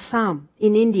in Assam,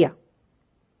 in India.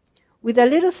 With a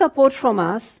little support from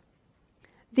us,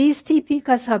 these tea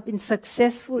pickers have been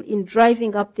successful in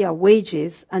driving up their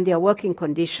wages and their working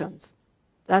conditions.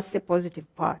 That's the positive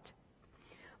part.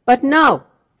 But now,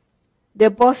 the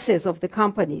bosses of the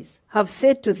companies have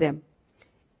said to them,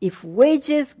 if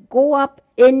wages go up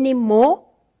any more,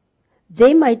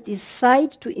 they might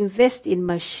decide to invest in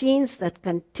machines that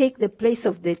can take the place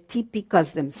of the tea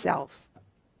pickers themselves.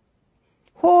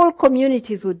 Whole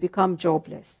communities would become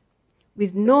jobless,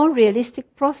 with no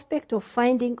realistic prospect of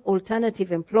finding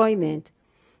alternative employment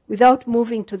without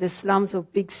moving to the slums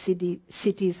of big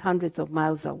cities hundreds of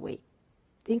miles away.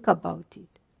 Think about it.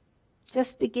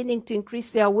 Just beginning to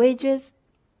increase their wages,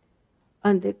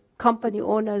 and the company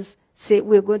owners say,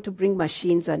 we're going to bring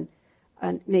machines and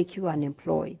make you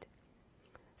unemployed.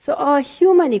 So our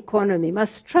human economy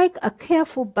must strike a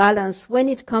careful balance when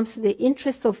it comes to the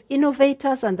interests of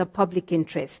innovators and the public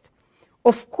interest.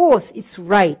 Of course, it's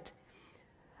right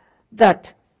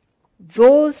that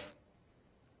there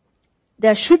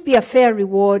should be a fair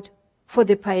reward for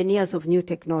the pioneers of new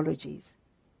technologies.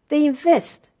 They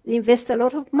invest a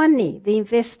lot of money, they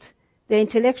invest their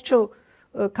intellectual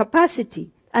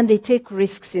capacity, and they take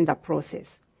risks in the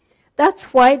process.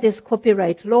 That's why there's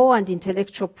copyright law and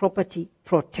intellectual property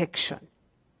protection.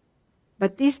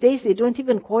 But these days, they don't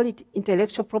even call it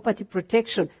intellectual property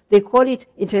protection. They call it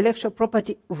intellectual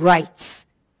property rights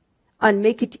and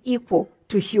make it equal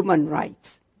to human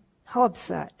rights. How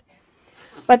absurd.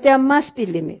 But there must be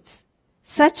limits.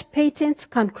 Such patents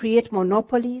can create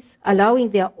monopolies, allowing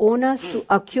their owners to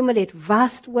accumulate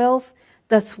vast wealth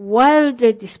that's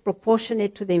wildly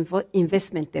disproportionate to the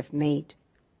investment they've made.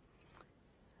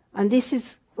 And this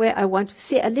is where I want to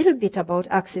say a little bit about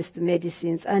access to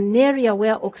medicines, an area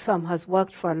where Oxfam has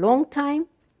worked for a long time.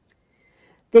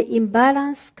 The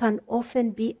imbalance can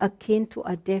often be akin to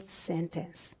a death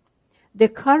sentence. The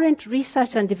current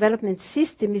research and development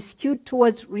system is skewed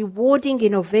towards rewarding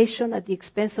innovation at the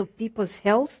expense of people's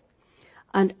health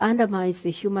and undermines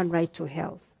the human right to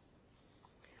health.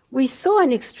 We saw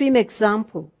an extreme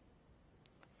example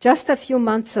just a few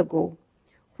months ago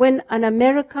when an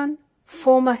American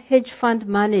former hedge fund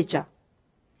manager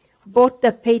bought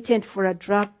the patent for a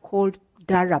drug called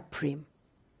Daraprim.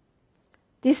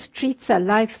 This treats a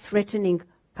life-threatening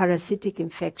parasitic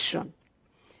infection.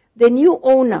 The new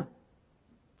owner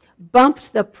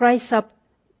bumped the price up.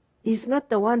 He's not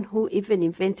the one who even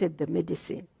invented the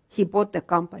medicine. He bought the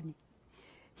company.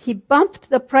 He bumped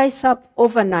the price up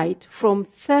overnight from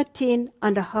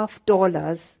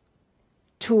 $13.50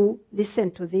 to,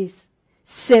 listen to this,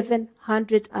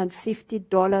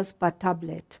 $750 per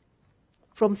tablet.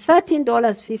 From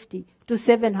 $13.50 to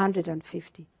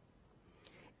 $750.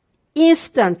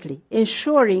 Instantly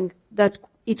ensuring that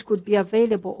it could be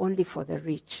available only for the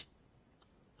rich.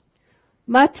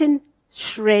 Martin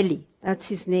Shkreli, that's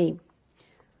his name,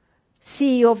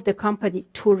 CEO of the company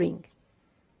Turing,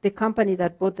 the company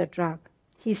that bought the drug,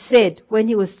 he said when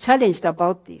he was challenged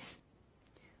about this,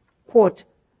 quote,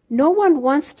 "No one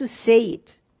wants to say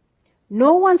it.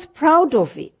 No one's proud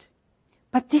of it.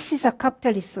 But this is a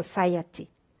capitalist society,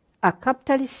 a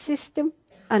capitalist system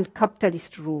and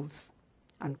capitalist rules,"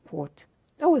 unquote.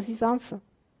 That was his answer.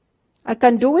 I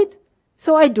can do it,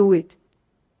 so I do it.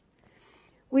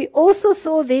 We also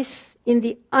saw this in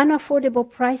the unaffordable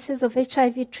prices of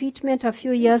HIV treatment a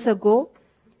few years ago.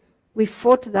 We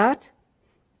fought that.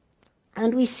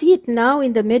 And we see it now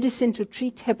in the medicine to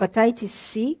treat hepatitis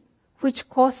C, which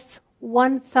costs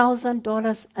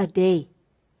 $1,000 a day.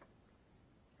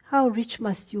 How rich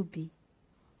must you be?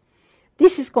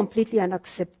 This is completely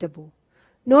unacceptable.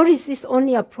 Nor is this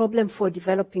only a problem for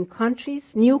developing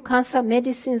countries. New cancer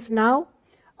medicines now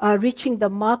are reaching the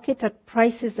market at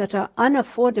prices that are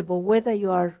unaffordable, whether you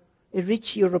are a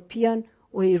rich European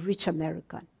or a rich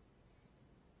American.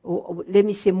 Or let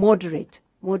me say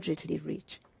moderately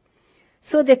rich.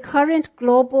 So the current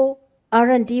global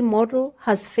R&D model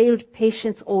has failed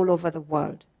patients all over the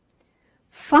world.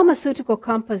 Pharmaceutical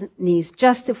companies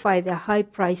justify their high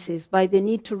prices by the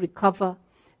need to recover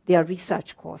their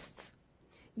research costs.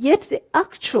 Yet the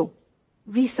actual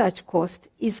research cost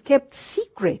is kept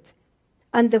secret,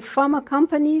 and the pharma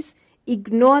companies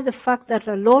ignore the fact that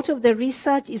a lot of the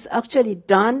research is actually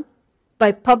done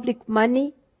by public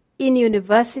money in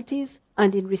universities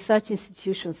and in research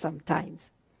institutions sometimes.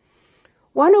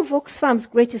 One of Oxfam's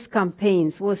greatest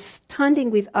campaigns was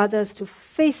standing with others to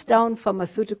face down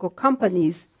pharmaceutical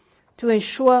companies to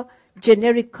ensure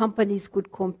generic companies could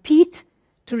compete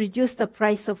to reduce the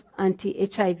price of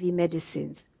anti-HIV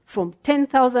medicines from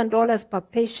 $10,000 per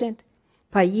patient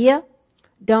per year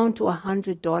down to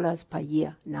 $100 per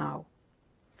year now.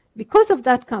 Because of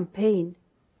that campaign,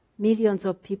 millions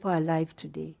of people are alive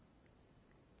today.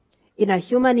 In a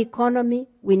human economy,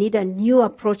 we need a new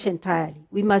approach entirely.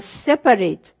 We must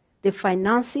separate the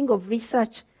financing of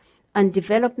research and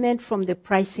development from the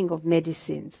pricing of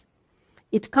medicines.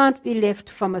 It can't be left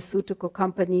to pharmaceutical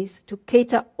companies to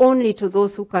cater only to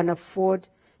those who can afford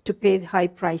to pay high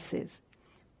prices,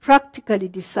 practically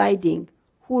deciding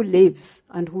who lives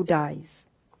and who dies.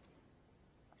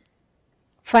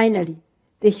 Finally,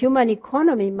 the human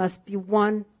economy must be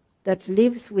one that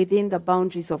lives within the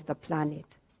boundaries of the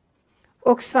planet.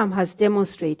 Oxfam has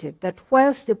demonstrated that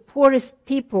whilst the poorest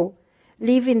people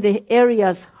live in the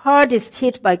areas hardest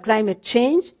hit by climate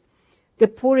change, the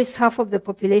poorest half of the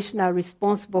population are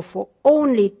responsible for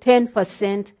only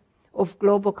 10% of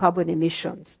global carbon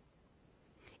emissions.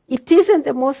 It isn't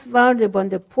the most vulnerable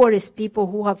and the poorest people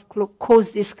who have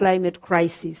caused this climate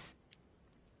crisis.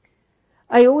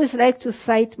 I always like to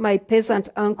cite my peasant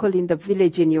uncle in the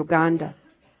village in Uganda.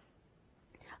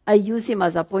 I use him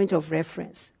as a point of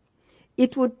reference.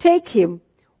 It would take him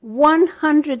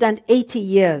 180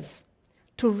 years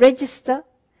to register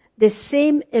the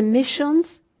same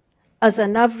emissions as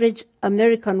an average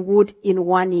American would in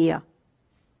 1 year.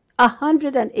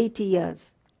 180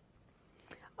 years.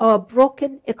 our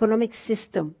broken economic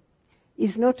system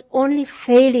is not only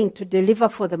failing to deliver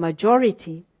for the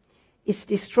majority, it's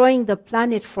destroying the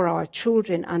planet for our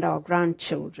children and our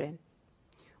grandchildren.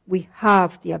 We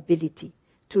have the ability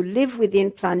to live within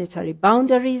planetary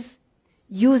boundaries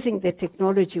using the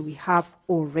technology we have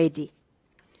already.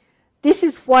 This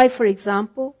is why, for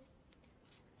example,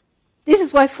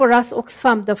 for us,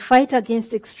 Oxfam, the fight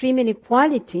against extreme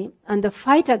inequality and the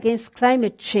fight against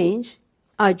climate change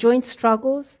are joint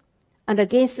struggles and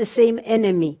against the same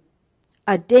enemy,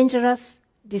 a dangerous,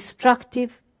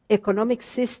 destructive economic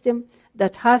system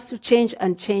that has to change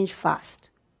and change fast.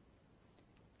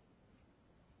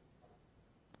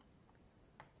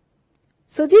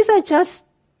 So these are just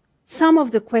some of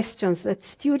the questions that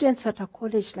students at a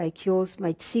college like yours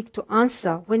might seek to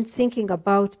answer when thinking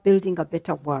about building a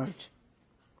better world.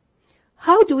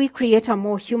 How do we create a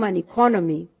more human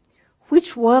economy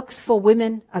which works for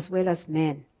women as well as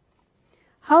men?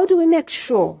 How do we make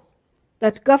sure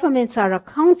that governments are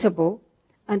accountable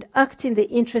and act in the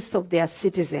interests of their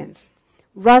citizens,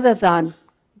 rather than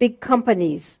big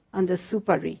companies and the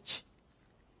super rich?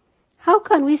 How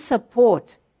can we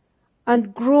support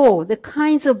and grow the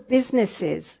kinds of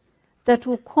businesses that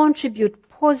will contribute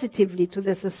positively to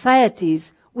the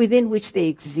societies within which they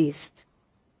exist?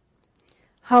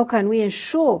 How can we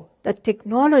ensure that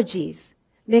technologies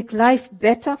make life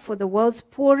better for the world's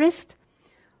poorest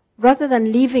rather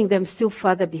than leaving them still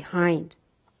further behind?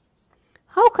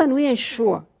 How can we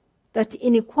ensure that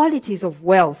inequalities of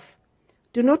wealth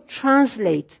do not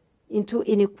translate into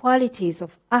inequalities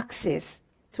of access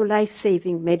to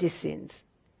life-saving medicines?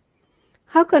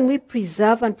 How can we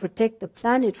preserve and protect the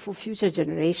planet for future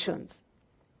generations?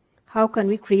 How can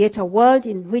we create a world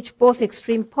in which both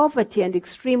extreme poverty and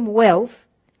extreme wealth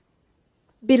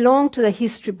belong to the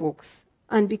history books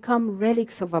and become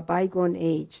relics of a bygone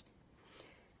age?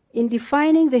 In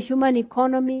defining the human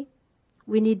economy,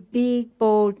 we need big,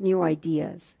 bold, new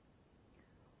ideas.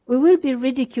 We will be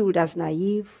ridiculed as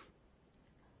naive.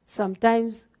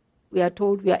 Sometimes we are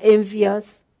told we are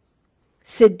envious,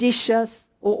 seditious,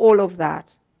 or all of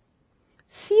that.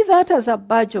 See that as a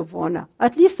badge of honor.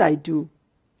 At least I do.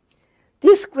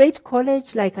 This great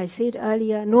college, like I said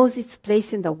earlier, knows its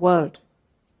place in the world.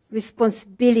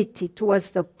 Responsibility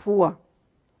towards the poor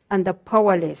and the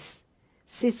powerless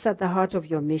sits at the heart of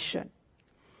your mission.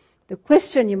 The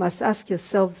question you must ask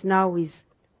yourselves now is,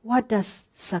 what does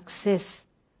success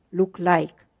look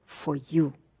like for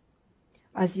you?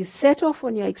 As you set off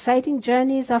on your exciting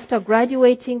journeys after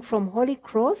graduating from Holy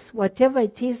Cross, whatever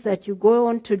it is that you go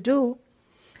on to do,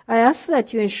 I ask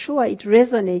that you ensure it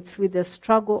resonates with the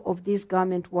struggle of these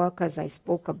garment workers I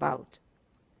spoke about,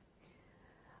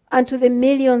 and to the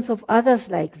millions of others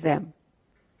like them,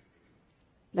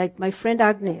 like my friend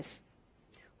Agnes,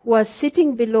 who are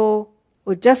sitting below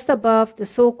or just above the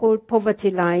so-called poverty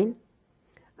line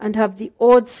and have the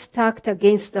odds stacked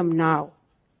against them now,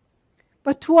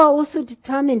 but who are also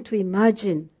determined to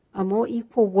imagine a more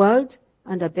equal world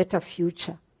and a better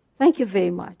future. Thank you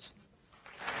very much.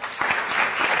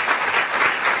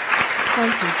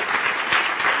 Thank you.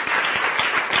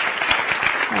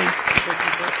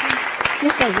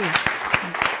 Yes, I will.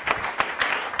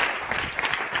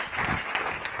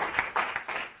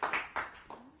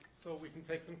 So we can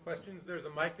take some questions. There's a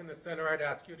mic in the center I'd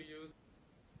ask you to use.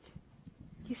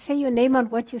 You say your name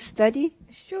and what you study?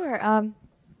 Sure.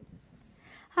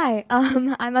 Hi,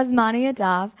 I'm Asmani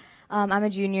Adav. I'm a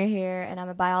junior here, and I'm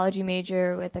a biology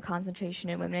major with a concentration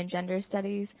in women and gender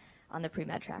studies on the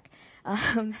pre-med track.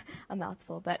 A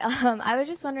mouthful, but I was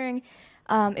just wondering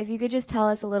if you could just tell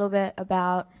us a little bit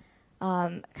about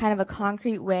kind of a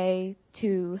concrete way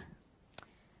to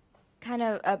kind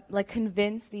of like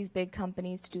convince these big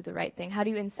companies to do the right thing. How do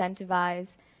you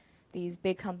incentivize these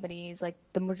big companies, like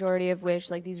the majority of which,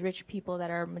 like these rich people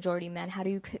that are majority men? How do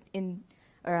you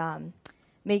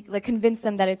convince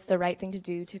them that it's the right thing to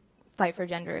do to fight for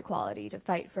gender equality, to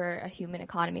fight for a human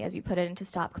economy, as you put it, and to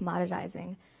stop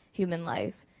commoditizing human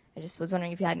life? I just was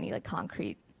wondering if you had any like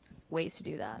concrete ways to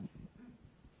do that.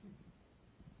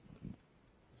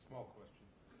 Small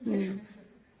question.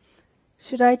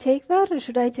 Should I take that or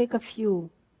should I take a few?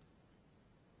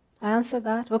 I answer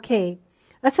that? Okay.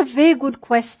 That's a very good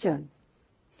question.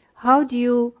 How do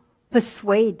you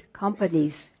persuade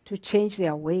companies to change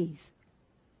their ways?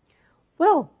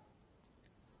 Well,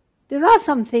 there are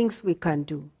some things we can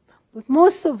do, but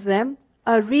most of them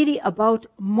are really about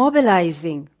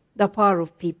mobilizing the power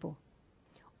of people,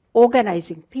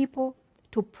 organizing people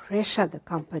to pressure the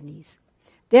companies.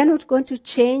 They're not going to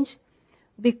change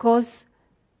because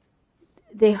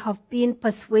they have been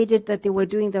persuaded that they were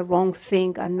doing the wrong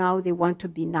thing, and now they want to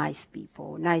be nice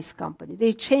people, nice company.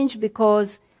 They change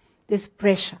because there's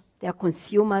pressure. Their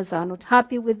consumers are not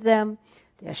happy with them.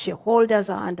 Their shareholders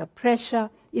are under pressure.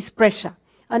 It's pressure.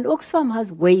 And Oxfam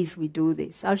has ways we do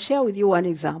this. I'll share with you one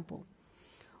example.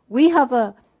 We have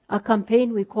a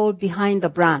campaign we call Behind the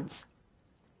Brands.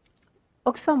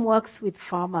 Oxfam works with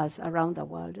farmers around the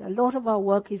world. A lot of our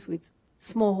work is with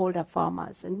smallholder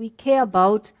farmers, and we care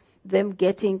about them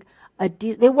getting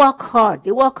they work hard.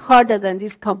 They work harder than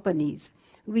these companies.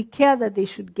 We care that they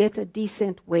should get a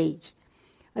decent wage,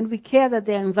 and we care that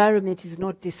their environment is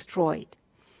not destroyed.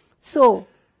 So,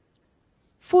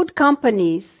 food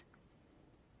companies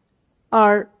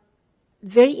are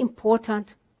very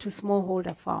important to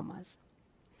smallholder farmers.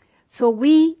 So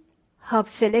we have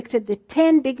selected the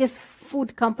 10 biggest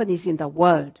food companies in the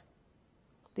world.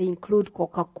 They include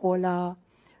Coca-Cola,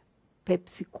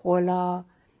 Pepsi-Cola,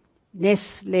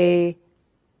 Nestle,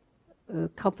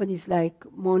 companies like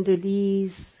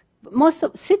Mondelez.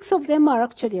 6 of them are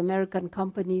actually American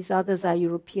companies, others are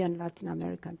European, Latin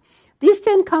American. These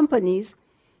 10 companies,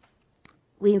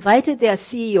 we invited their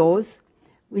CEOs,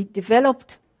 we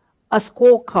developed a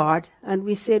scorecard, and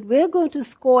we said, we're going to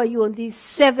score you on these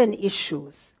 7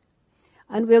 issues.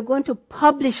 And we're going to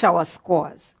publish our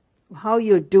scores, how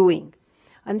you're doing.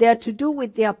 And they are to do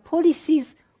with their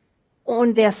policies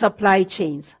on their supply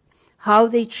chains, how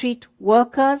they treat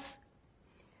workers,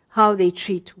 how they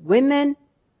treat women,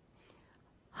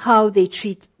 how they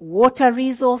treat water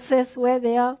resources where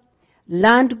they are,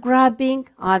 land grabbing,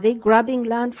 are they grabbing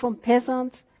land from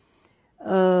peasants,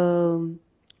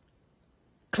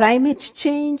 climate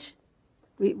change.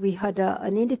 We had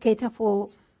an indicator for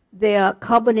their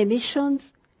carbon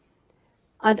emissions,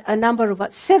 and a number of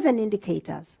 7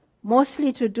 indicators,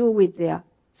 mostly to do with their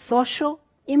social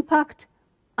impact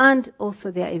and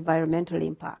also their environmental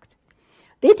impact.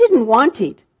 They didn't want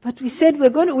it, but we said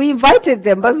we invited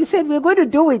them, but we said we're going to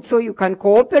do it so you can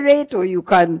cooperate or you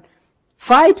can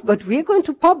fight, but we're going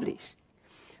to publish.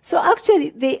 So actually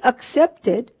they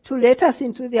accepted to let us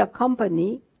into their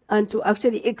company and to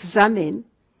actually examine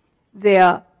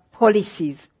their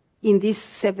policies in these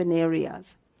 7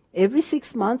 areas. Every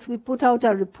 6 months, we put out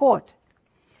a report.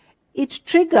 It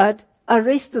triggered a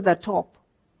race to the top.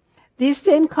 These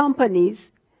 10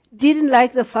 companies didn't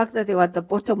like the fact that they were at the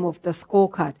bottom of the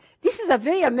scorecard. This is a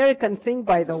very American thing,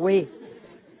 by the way.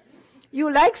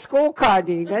 You like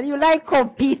scorecarding, and you like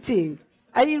competing,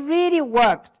 and it really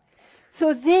worked.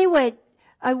 So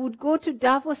I would go to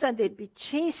Davos, and they'd be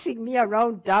chasing me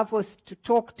around Davos to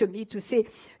talk to me, to say,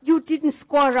 you didn't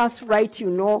score us right, you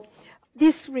know.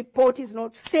 This report is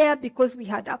not fair because we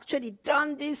had actually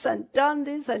done this, and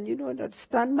you know, not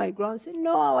stand my ground. Say,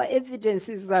 no, our evidence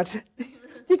is that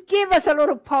it gave us a lot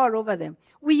of power over them.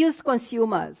 We used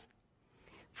consumers.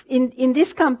 In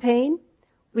this campaign,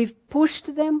 we've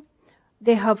pushed them.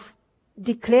 They have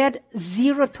declared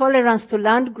zero tolerance to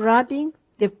land grabbing.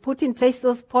 They've put in place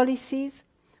those policies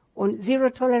on zero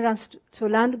tolerance to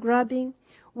land grabbing.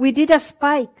 We did a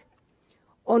spike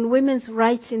on women's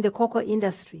rights in the cocoa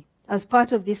industry as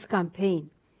part of this campaign.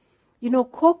 You know,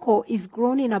 cocoa is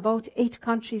grown in about 8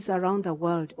 countries around the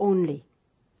world only.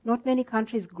 Not many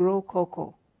countries grow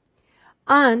cocoa.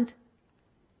 And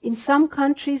in some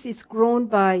countries, it's grown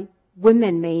by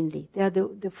women mainly. They are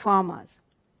the farmers,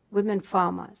 women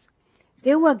farmers.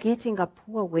 They were getting a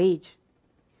poor wage.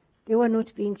 They were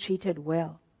not being treated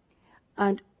well.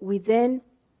 And we then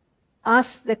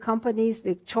asked the companies,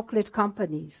 the chocolate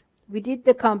companies. We did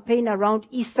the campaign around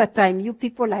Easter time. You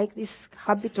people like this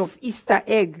habit of Easter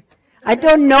egg. I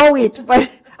don't know it,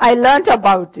 but I learned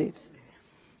about it.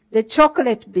 The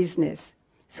chocolate business.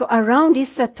 So around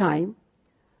Easter time,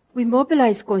 we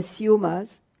mobilized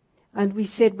consumers, and we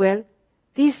said, well,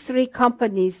 these 3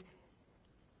 companies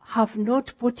have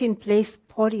not put in place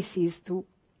policies to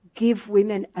give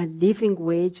women a living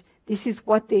wage. This is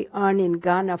what they earn in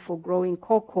Ghana for growing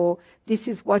cocoa. This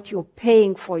is what you're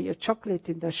paying for your chocolate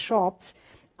in the shops.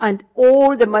 And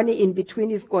all the money in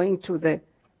between is going to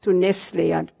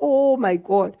Nestle. And oh my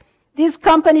God, these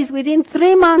companies within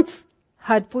 3 months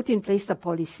had put in place the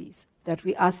policies that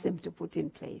we asked them to put in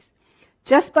place.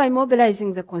 Just by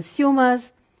mobilizing the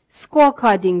consumers,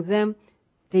 scorecarding them,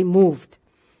 they moved.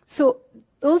 So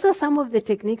those are some of the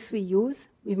techniques we use.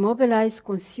 We mobilize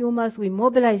consumers, we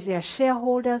mobilize their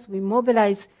shareholders, we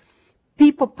mobilize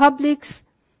people, publics.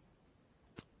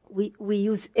 We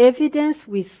use evidence,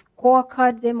 we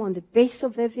scorecard them on the basis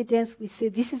of evidence. We say,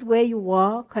 this is where you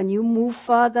are, can you move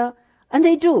further? And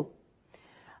they do.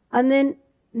 And then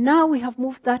now we have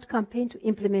moved that campaign to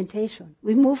implementation.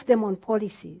 We moved them on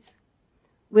policies.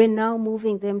 We're now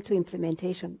moving them to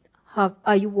implementation.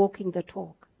 Are you walking the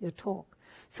talk, your talk?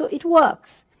 So it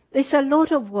works. It's a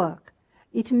lot of work.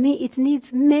 It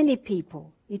needs many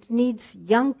people. It needs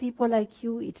young people like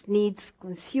you. It needs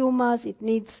consumers. It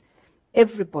needs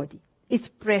everybody. It's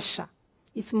pressure.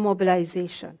 It's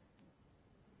mobilization.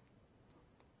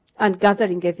 And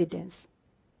gathering evidence.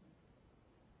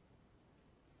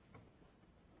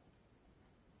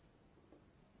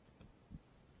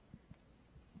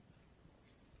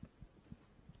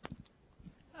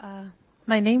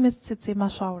 My name is Tsitsi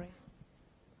Mashauri,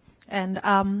 and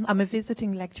I'm a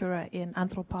visiting lecturer in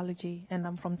anthropology, and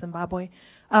I'm from Zimbabwe.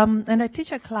 And I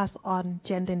teach a class on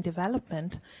gender and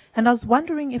development, and I was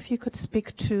wondering if you could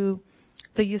speak to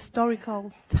the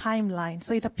historical timeline.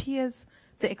 So it appears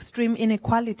the extreme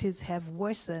inequalities have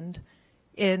worsened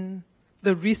in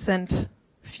the recent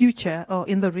future, or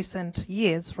in the recent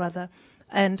years, rather.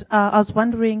 And I was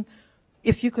wondering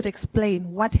if you could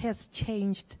explain what has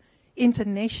changed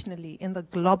internationally in the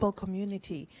global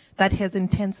community that has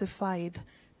intensified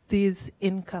these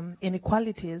income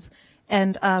inequalities.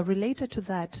 And related to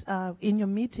that, in your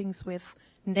meetings with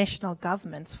national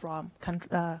governments from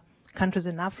countries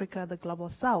in Africa, the global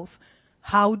south,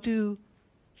 how do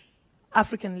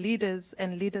African leaders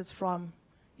and leaders from,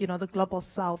 the global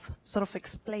south sort of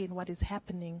explain what is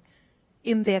happening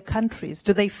in their countries?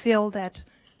 Do they feel that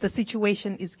the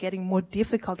situation is getting more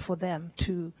difficult for them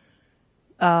to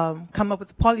come up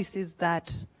with policies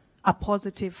that are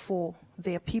positive for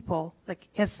their people? Like,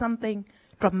 has something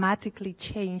dramatically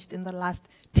changed in the last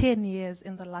 10 years,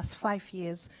 in the last 5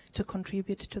 years, to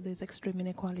contribute to these extreme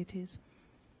inequalities?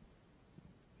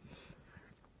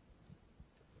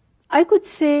 I could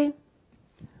say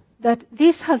that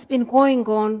this has been going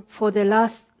on for the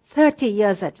last 30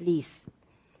 years at least.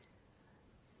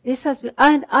 This has been,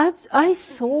 and I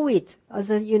saw it as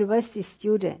a university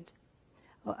student.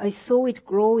 I saw it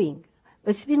growing.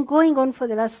 It's been going on for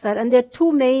the last 30, and there are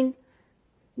two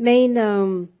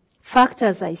main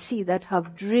factors I see that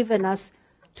have driven us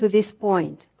to this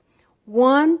point.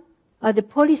 One are the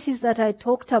policies that I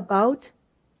talked about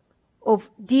of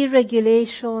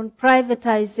deregulation,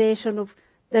 privatization,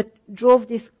 that drove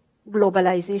this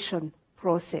globalization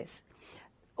process,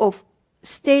 of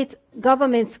state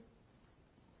governments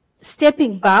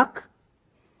stepping back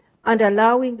and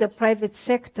allowing the private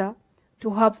sector to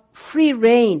have free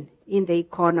rein in the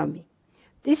economy.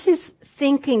 This is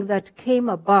thinking that came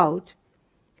about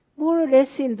more or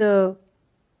less in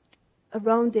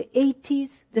around the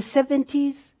 80s, the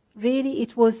 70s. Really,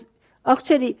 it was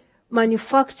actually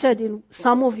manufactured in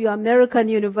some of your American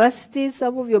universities,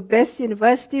 some of your best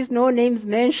universities, no names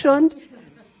mentioned.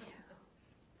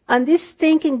 And this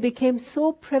thinking became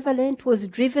so prevalent, was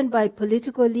driven by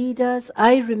political leaders.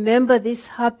 I remember this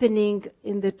happening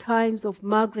in the times of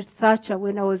Margaret Thatcher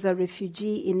when I was a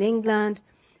refugee in England,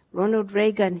 Ronald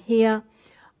Reagan here.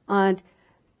 And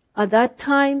at that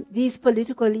time, these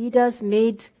political leaders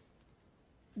made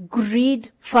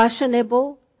greed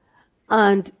fashionable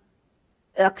and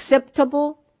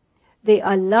acceptable. They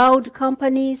allowed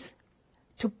companies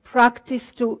to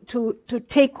practice, to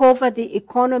take over the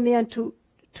economy and to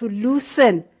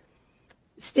loosen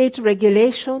state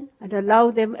regulation and allow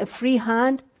them a free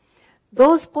hand.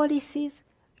 Those policies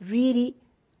really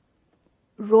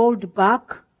rolled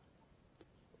back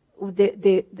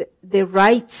the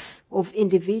rights of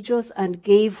individuals and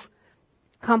gave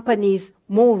companies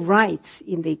more rights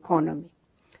in the economy.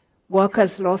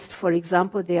 Workers lost, for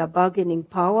example, their bargaining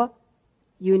power.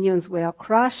 Unions were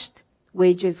crushed.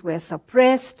 Wages were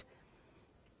suppressed.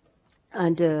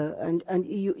 And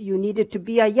you needed to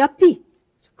be a yuppie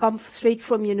to come straight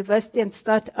from university and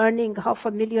start earning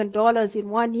 $500,000 in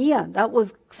 1 year. That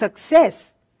was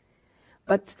success.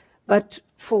 But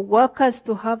for workers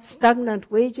to have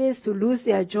stagnant wages, to lose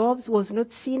their jobs, was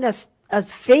not seen as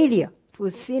failure. It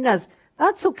was seen as,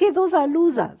 that's okay, those are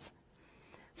losers.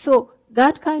 So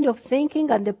that kind of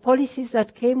thinking and the policies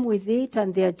that came with it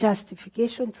and their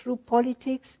justification through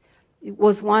politics, it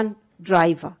was one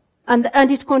driver. And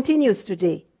it continues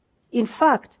today. In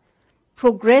fact,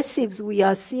 progressives, we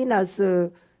are seen as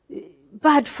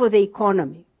bad for the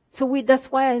economy. So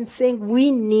that's why I'm saying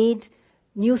we need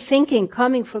new thinking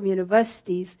coming from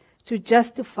universities to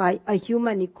justify a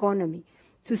human economy,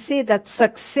 to say that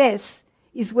success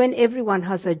is when everyone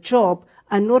has a job,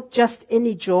 and not just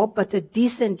any job, but a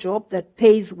decent job that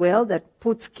pays well, that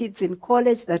puts kids in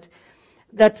college,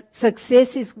 that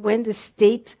success is when the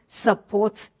state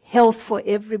supports health for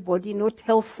everybody, not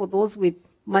health for those with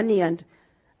money and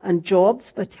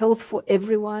jobs, but health for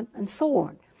everyone, and so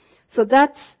on. So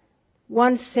that's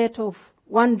one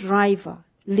driver,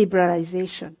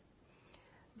 liberalization.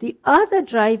 The other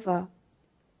driver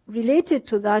related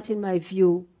to that, in my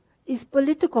view, is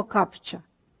political capture.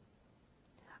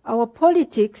 Our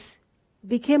politics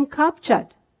became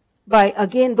captured by,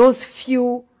 again, those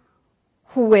few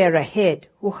who were ahead,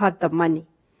 who had the money.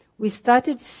 We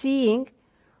started seeing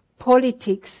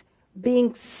politics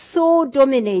being so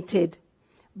dominated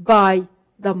by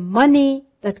the money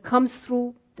that comes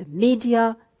through the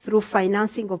media, through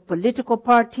financing of political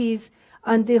parties,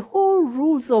 and the whole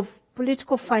rules of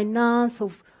political finance,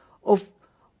 of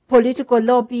political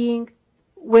lobbying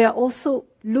were also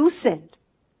loosened.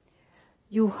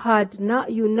 You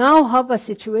now have a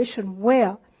situation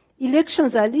where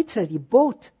elections are literally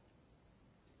bought.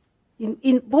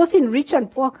 Both in rich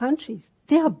and poor countries,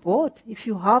 they are bought. If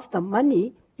you have the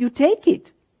money, you take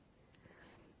it.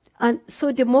 And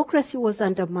so democracy was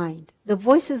undermined. The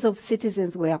voices of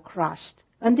citizens were crushed.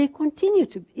 And it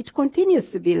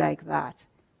continues to be like that.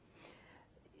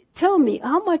 Tell me,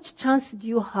 how much chance do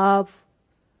you have?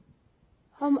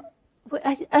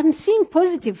 I'm seeing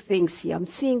positive things here. I'm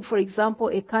seeing, for example,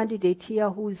 a candidate here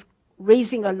who's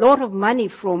raising a lot of money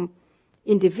from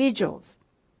individuals,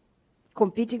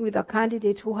 competing with a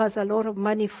candidate who has a lot of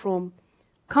money from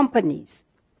companies.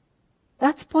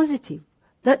 That's positive.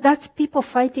 That's people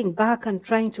fighting back and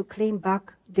trying to claim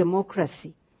back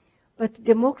democracy. But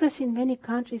democracy in many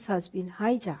countries has been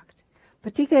hijacked,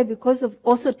 particularly because of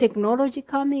also technology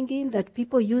coming in, that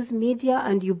people use media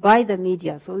and you buy the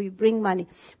media, so you bring money.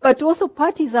 But also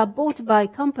parties are bought by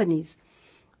companies.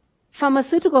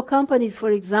 Pharmaceutical companies,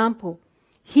 for example,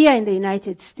 here in the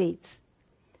United States,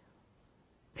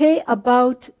 pay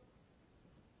about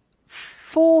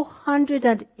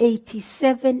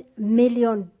 $487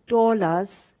 million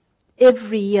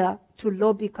every year to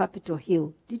lobby Capitol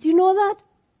Hill. Did you know that?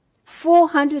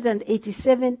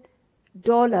 $487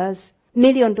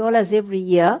 million every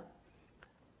year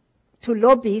to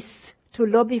lobbyists, to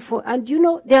lobby for, and you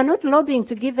know, they are not lobbying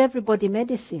to give everybody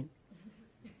medicine.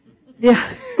 They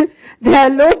are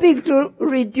lobbying to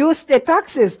reduce the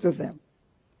taxes to them.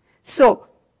 So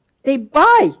they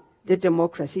buy the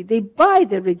democracy, they buy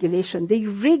the regulation, they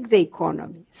rig the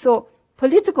economy. So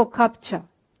political capture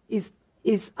is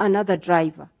another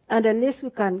driver. And unless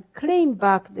we can claim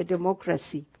back the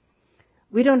democracy,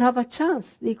 we don't have a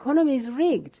chance. The economy is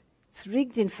rigged. It's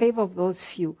rigged in favor of those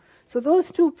few. So those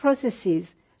two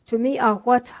processes, to me, are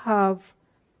what have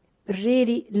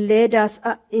really led us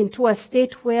into a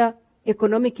state where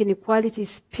economic inequality is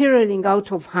spiraling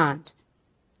out of hand.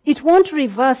 It won't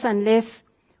reverse unless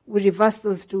we reverse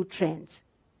those two trends.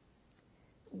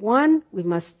 One, we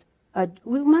must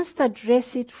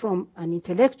address it from an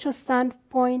intellectual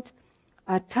standpoint,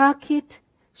 attack it,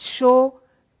 show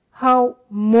how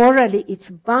morally it's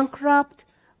bankrupt,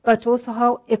 but also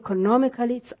how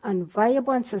economically it's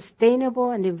unviable and sustainable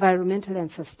and environmentally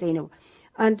unsustainable.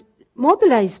 And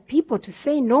mobilize people to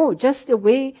say no, just the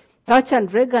way Thatcher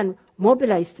and Reagan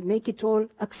mobilized to make it all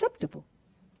acceptable.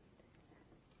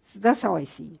 So that's how I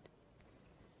see it.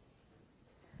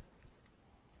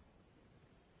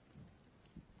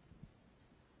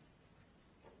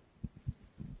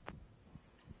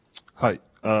 Hi,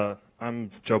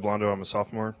 I'm Joe Blondo. I'm a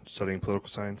sophomore studying political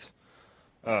science.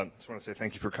 Just want to say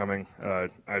thank you for coming. I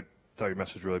thought your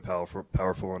message was really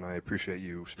powerful, and I appreciate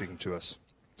you speaking to us.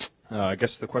 I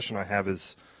guess the question I have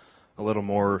is a little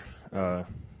more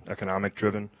economic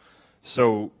driven.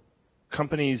 So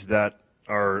companies that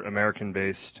are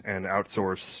American-based and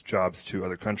outsource jobs to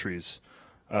other countries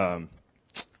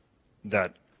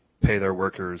that pay their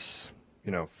workers,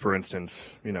 for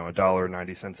instance,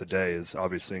 $1.90 a day is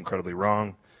obviously incredibly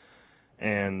wrong.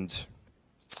 And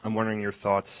I'm wondering your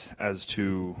thoughts as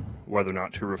to whether or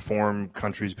not to reform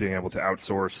countries being able to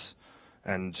outsource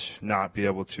and not be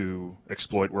able to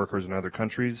exploit workers in other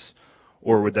countries,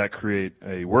 or would that create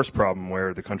a worse problem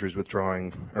where the countries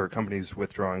withdrawing, or companies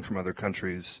withdrawing from other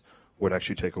countries would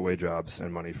actually take away jobs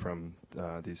and money from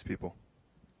these people?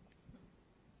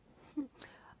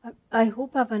 I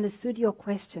hope I've understood your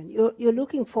question. You're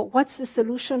looking for what's the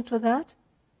solution to that?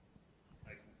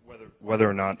 Whether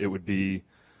or not it would be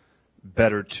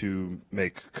better to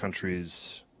make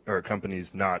countries or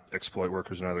companies not exploit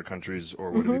workers in other countries,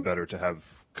 or would it be better to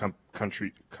have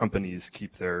companies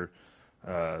keep their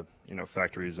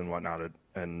factories and whatnot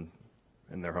in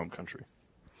their home country?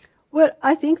 Well,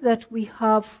 I think that we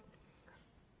have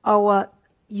our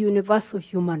universal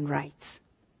human rights.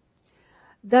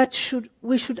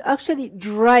 We should actually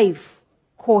drive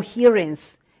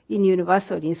coherence in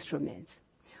universal instruments.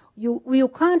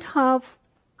 You can't have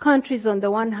countries on the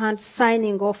one hand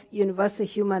signing off universal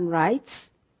human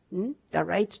rights, the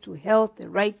right to health, the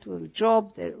right to a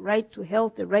job, the right to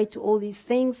health, the right to all these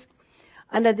things,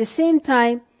 and at the same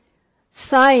time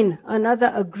sign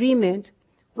another agreement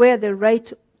where the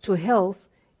right to health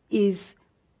is,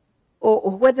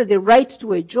 or whether the right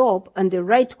to a job and the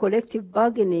right to collective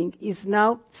bargaining is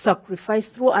now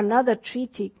sacrificed through another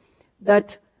treaty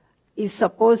that is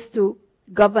supposed to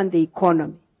govern the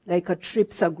economy, like a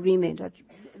TRIPS agreement,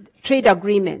 trade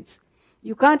agreements.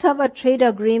 You can't have a trade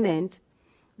agreement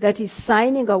that is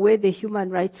signing away the human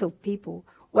rights of people,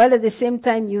 while at the same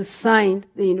time you signed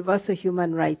the Universal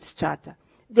Human Rights Charter.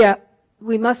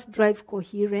 We must drive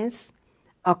coherence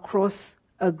across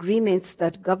agreements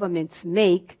that governments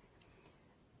make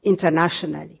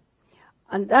internationally.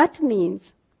 And that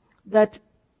means that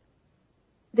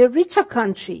the richer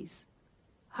countries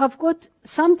have got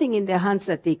something in their hands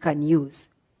that they can use.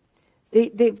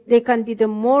 They can be the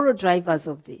moral drivers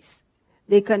of this.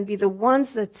 They can be the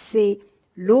ones that say,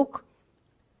 look,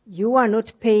 you are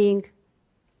not paying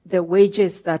the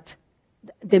wages that,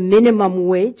 the minimum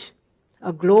wage,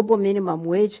 a global minimum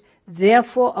wage,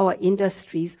 therefore our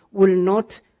industries will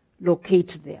not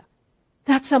locate there.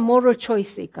 That's a moral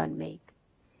choice they can make.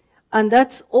 And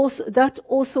that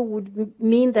also would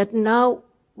mean that now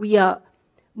we are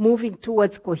moving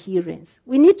towards coherence.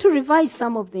 We need to revise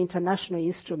some of the international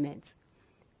instruments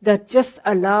that just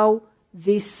allow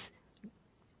this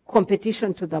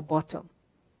competition to the bottom,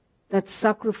 that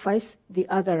sacrifice the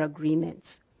other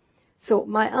agreements. So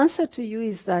my answer to you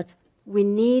is that we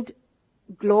need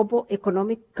global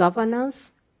economic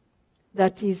governance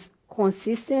that is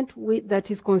consistent,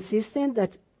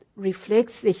 that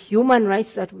reflects the human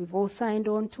rights that we've all signed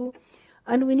on to.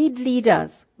 And we need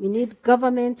leaders. We need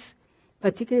governments,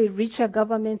 particularly richer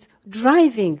governments,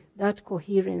 driving that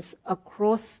coherence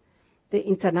across the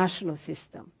international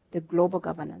system, the global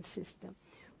governance system.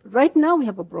 But right now we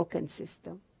have a broken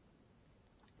system.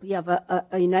 We have a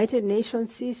United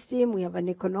Nations system. We have an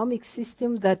economic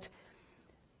system that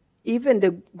even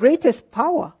the greatest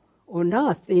power on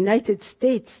earth, the United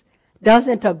States,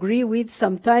 doesn't agree with,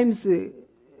 sometimes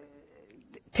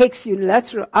takes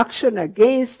unilateral action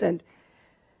against, and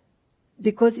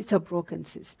because it's a broken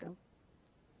system.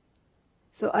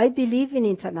 So I believe in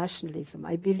internationalism.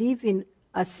 I believe in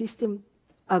a system,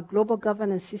 a global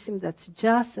governance system that's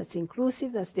just, that's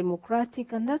inclusive, that's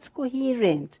democratic, and that's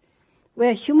coherent,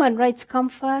 where human rights come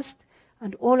first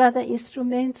and all other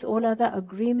instruments, all other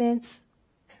agreements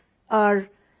are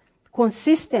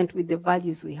consistent with the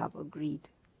values we have agreed.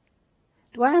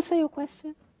 Do I answer your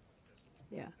question?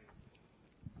 Yeah.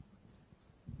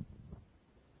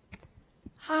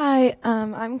 Hi,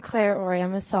 I'm Claire Ori.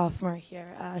 I'm a sophomore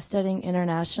here, studying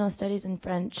international studies in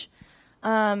French.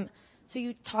 So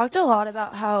you talked a lot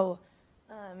about how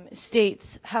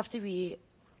states have to be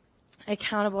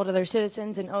accountable to their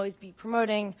citizens and always be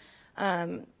promoting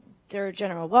their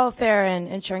general welfare and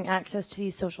ensuring access to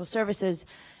these social services.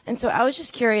 And so I was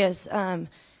just curious,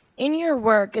 in your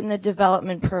work in the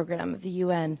development program of the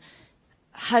UN,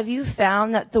 have you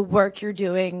found that the work you're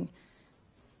doing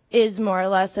is more or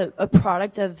less a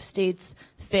product of states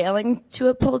failing to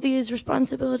uphold these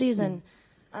responsibilities? And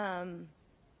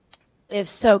if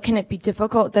so, can it be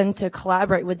difficult then to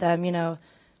collaborate with them, you know,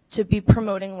 to be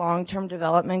promoting long-term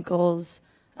development goals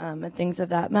and things of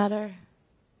that matter?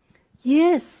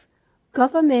 Yes,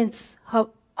 governments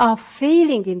are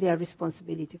failing in their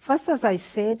responsibility. First, as I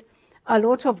said, a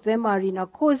lot of them are in a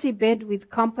cozy bed with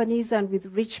companies and with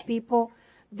rich people.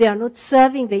 They are not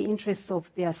serving the interests of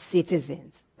their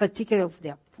citizens, particularly of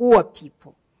their poor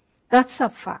people. That's a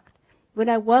fact. When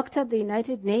I worked at the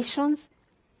United Nations,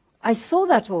 I saw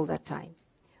that all the time.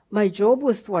 My job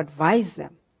was to advise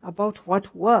them about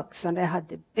what works, and I had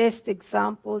the best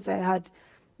examples. I had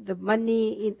the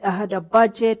money, I had a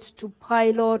budget to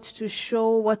pilot, to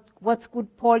show what's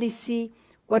good policy,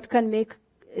 what can make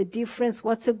a difference,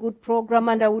 what's a good program,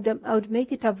 and I would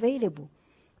make it available.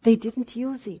 They didn't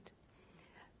use it.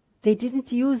 They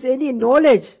didn't use any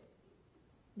knowledge.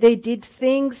 They did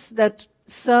things that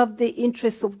served the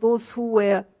interests of those who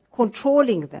were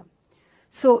controlling them.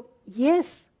 So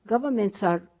yes, governments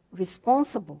are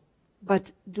responsible,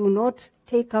 but do not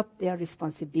take up their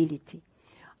responsibility.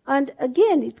 And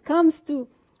again, it comes to,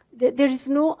 there is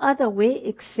no other way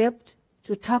except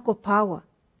to tackle power.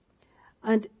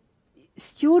 And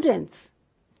students,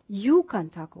 you can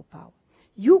tackle power.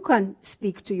 You can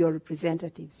speak to your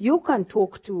representatives. You can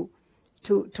talk to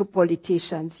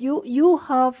politicians. You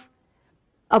have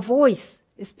a voice,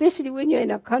 especially when you're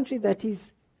in a country that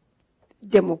is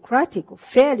democratic or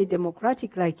fairly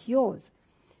democratic like yours.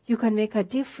 You can make a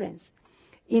difference.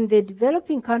 In the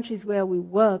developing countries where we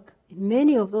work, in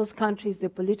many of those countries, the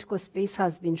political space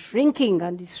has been shrinking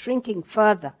and is shrinking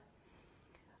further.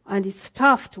 And it's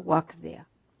tough to work there.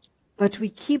 But we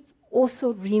keep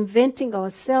also reinventing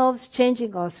ourselves,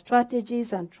 changing our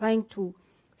strategies, and trying to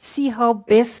see how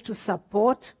best to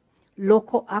support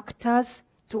local actors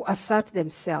to assert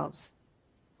themselves.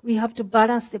 We have to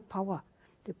balance the power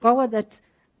that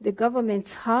the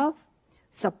governments have,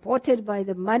 supported by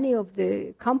the money of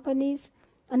the companies,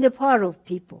 and the power of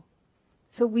people.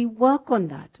 So we work on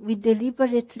that. We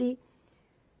deliberately,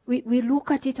 we look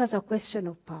at it as a question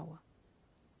of power.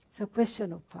 It's a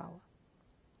question of power.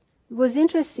 It was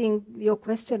interesting, your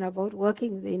question about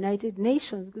working with the United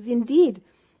Nations, because indeed,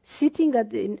 sitting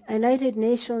at the United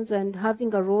Nations and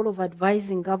having a role of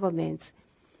advising governments,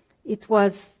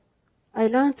 I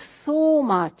learned so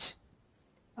much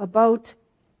about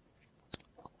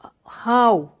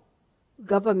how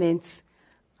governments,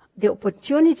 the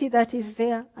opportunity that is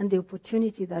there and the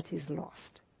opportunity that is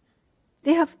lost.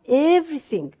 They have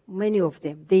everything, many of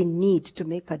them, they need to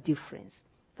make a difference,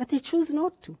 but they choose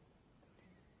not to.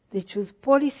 They choose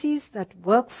policies that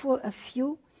work for a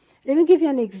few. Let me give you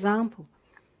an example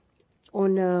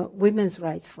on women's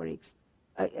rights,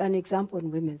 an example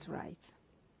on women's rights.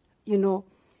 You know,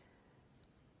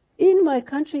 in my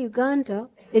country, Uganda,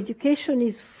 education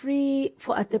is free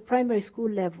at the primary school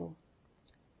level,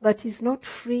 but is not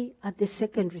free at the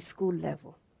secondary school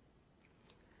level.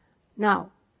 Now,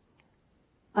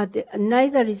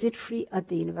 neither is it free at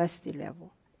the university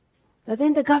level. But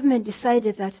then the government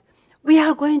decided that we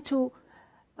are going to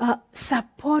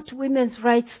support women's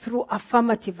rights through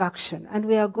affirmative action, and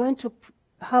we are going to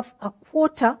have a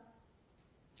quota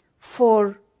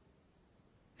for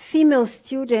female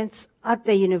students at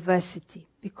the university,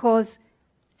 because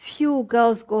few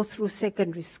girls go through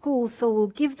secondary school, so we'll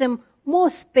give them more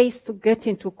space to get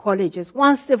into colleges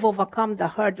once they've overcome the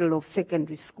hurdle of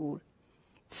secondary school.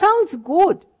 It sounds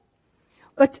good,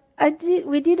 but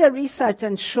we did a research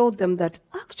and showed them that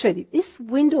actually this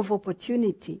window of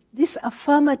opportunity, this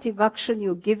affirmative action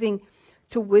you're giving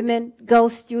to girl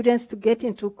students to get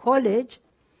into college,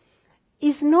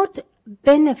 is not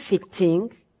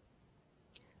benefiting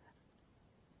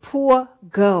poor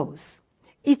girls.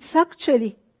 It's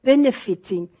actually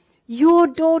benefiting your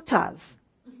daughters.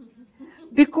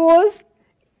 Because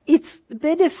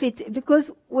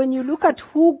when you look at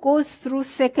who goes through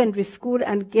secondary school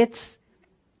and gets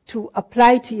to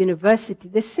apply to university,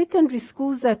 the secondary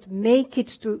schools that make it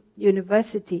to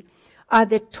university are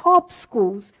the top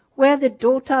schools where the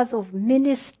daughters of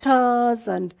ministers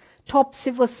and top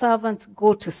civil servants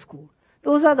go to school.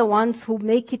 Those are the ones who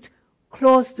make it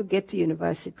close to get to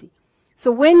university.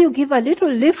 So when you give a little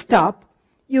lift up,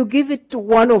 you give it to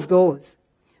one of those,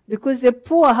 because the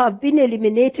poor have been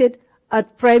eliminated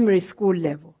at primary school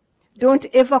level, don't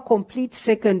ever complete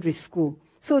secondary school.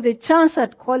 So the chance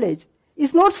at college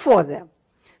is not for them.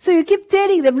 So you keep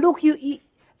telling them, look,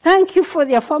 thank you for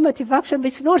the affirmative action, but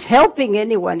it's not helping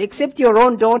anyone except your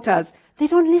own daughters. They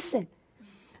don't listen.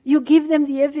 You give them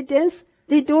the evidence,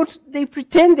 they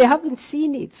pretend they haven't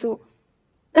seen it. So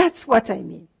that's what I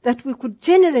mean, that we could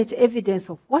generate evidence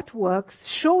of what works,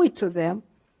 show it to them,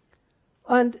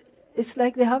 and it's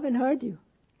like they haven't heard you.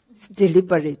 It's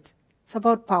deliberate. It's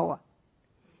about power.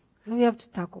 So we have to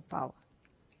tackle power.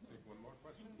 Take one more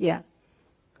question? Yeah.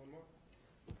 One more?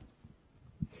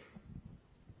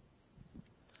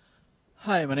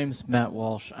 Hi, my name is Matt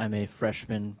Walsh. I'm a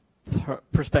freshman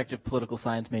perspective political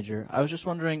science major. I was just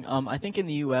wondering, I think in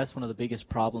the U.S. one of the biggest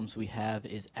problems we have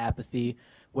is apathy,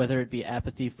 whether it be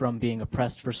apathy from being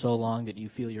oppressed for so long that you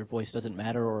feel your voice doesn't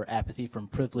matter, or apathy from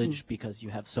privilege because you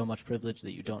have so much privilege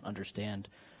that you don't understand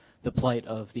the plight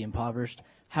of the impoverished.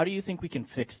 How do you think we can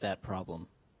fix that problem?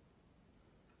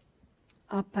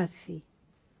 Apathy.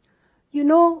 You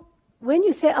know, when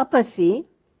you say apathy,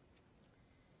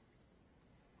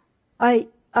 I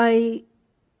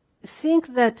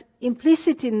think that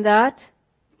implicit in that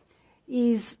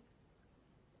is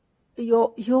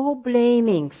you're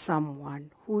blaming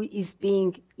someone who is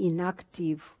being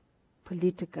inactive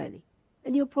politically.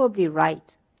 And you're probably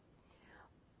right.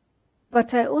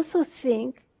 But I also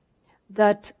think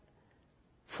that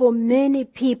for many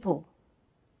people,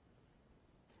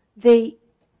 they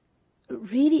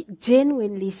really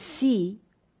genuinely see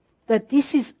that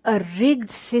this is a rigged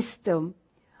system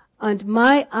and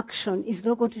my action is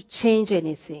not going to change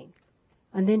anything,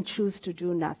 and then choose to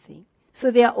do nothing.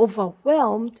 So they are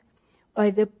overwhelmed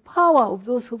by the power of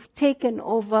those who've taken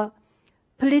over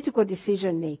political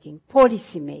decision-making,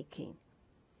 policy-making.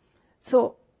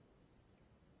 So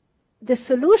the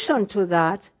solution to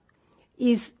that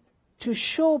is to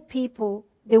show people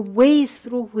the ways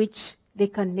through which they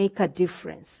can make a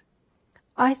difference.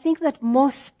 I think that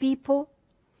most people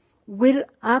will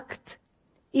act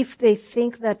if they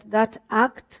think that that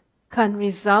act can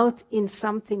result in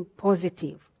something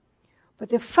positive. But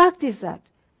the fact is that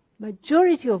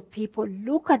majority of people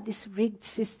look at this rigged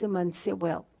system and say,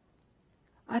 well,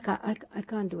 I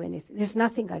can't do anything. There's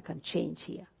nothing I can change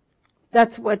here.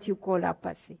 That's what you call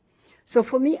apathy. So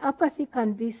for me, apathy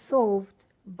can be solved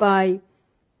by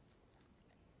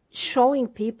showing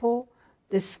people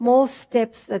the small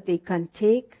steps that they can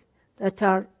take that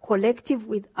are collective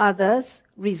with others,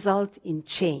 result in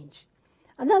change.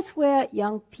 And that's where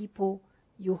young people,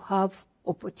 you have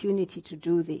opportunity to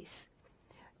do this.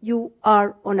 You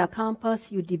are on a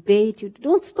campus, you debate, you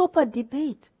don't stop at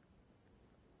debate.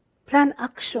 Plan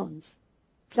actions,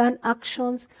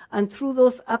 and through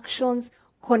those actions,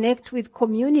 connect with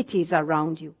communities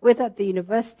around you, whether at the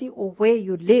university or where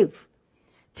you live.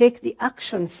 Take the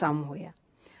action somewhere.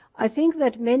 I think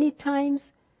that many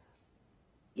times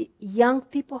young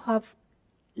people have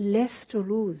less to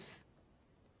lose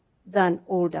than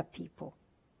older people.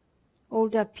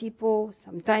 Older people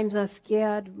sometimes are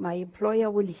scared. My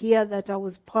employer will hear that I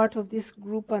was part of this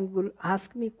group and will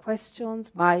ask me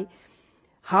questions. My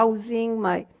housing,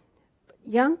 my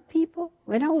young people,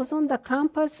 when I was on the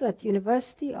campus at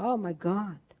university, oh my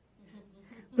God,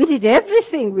 we did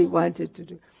everything we wanted to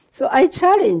do. So I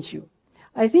challenge you.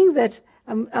 I think that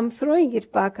I'm throwing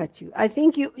it back at you. I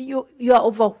think you are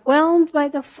overwhelmed by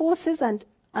the forces, and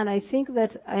I think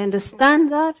that I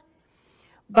understand that,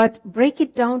 but break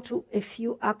it down to a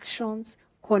few actions,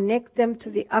 connect them to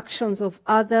the actions of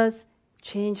others,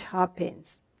 change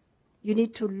happens. You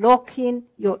need to lock in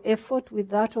your effort with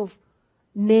that of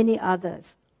many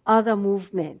others, other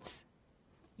movements.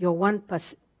 Your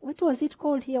 1%, what was it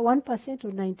called here, 1%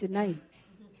 or 99?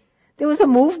 There was a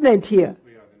movement here.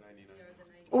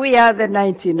 We are the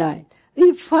 99.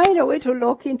 You find a way to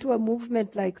lock into a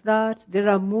movement like that. There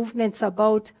are movements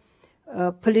about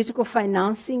political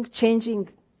financing, changing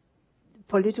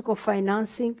political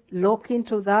financing, lock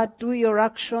into that, do your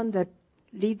action that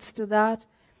leads to that.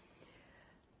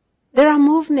 There are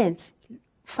movements.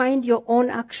 Find your own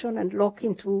action and lock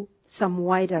into some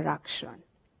wider action.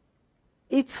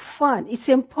 It's fun. It's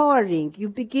empowering. You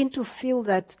begin to feel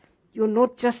that you're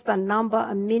not just a number,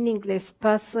 a meaningless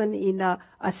person in a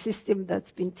system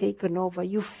that's been taken over.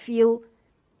 You feel,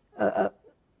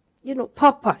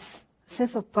 purpose, a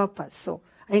sense of purpose. So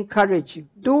I encourage you,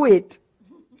 do it.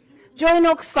 Join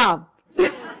Oxfam.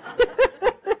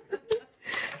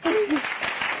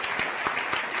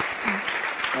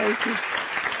 Thank you.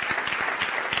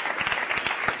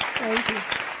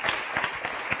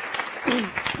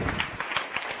 Thank you.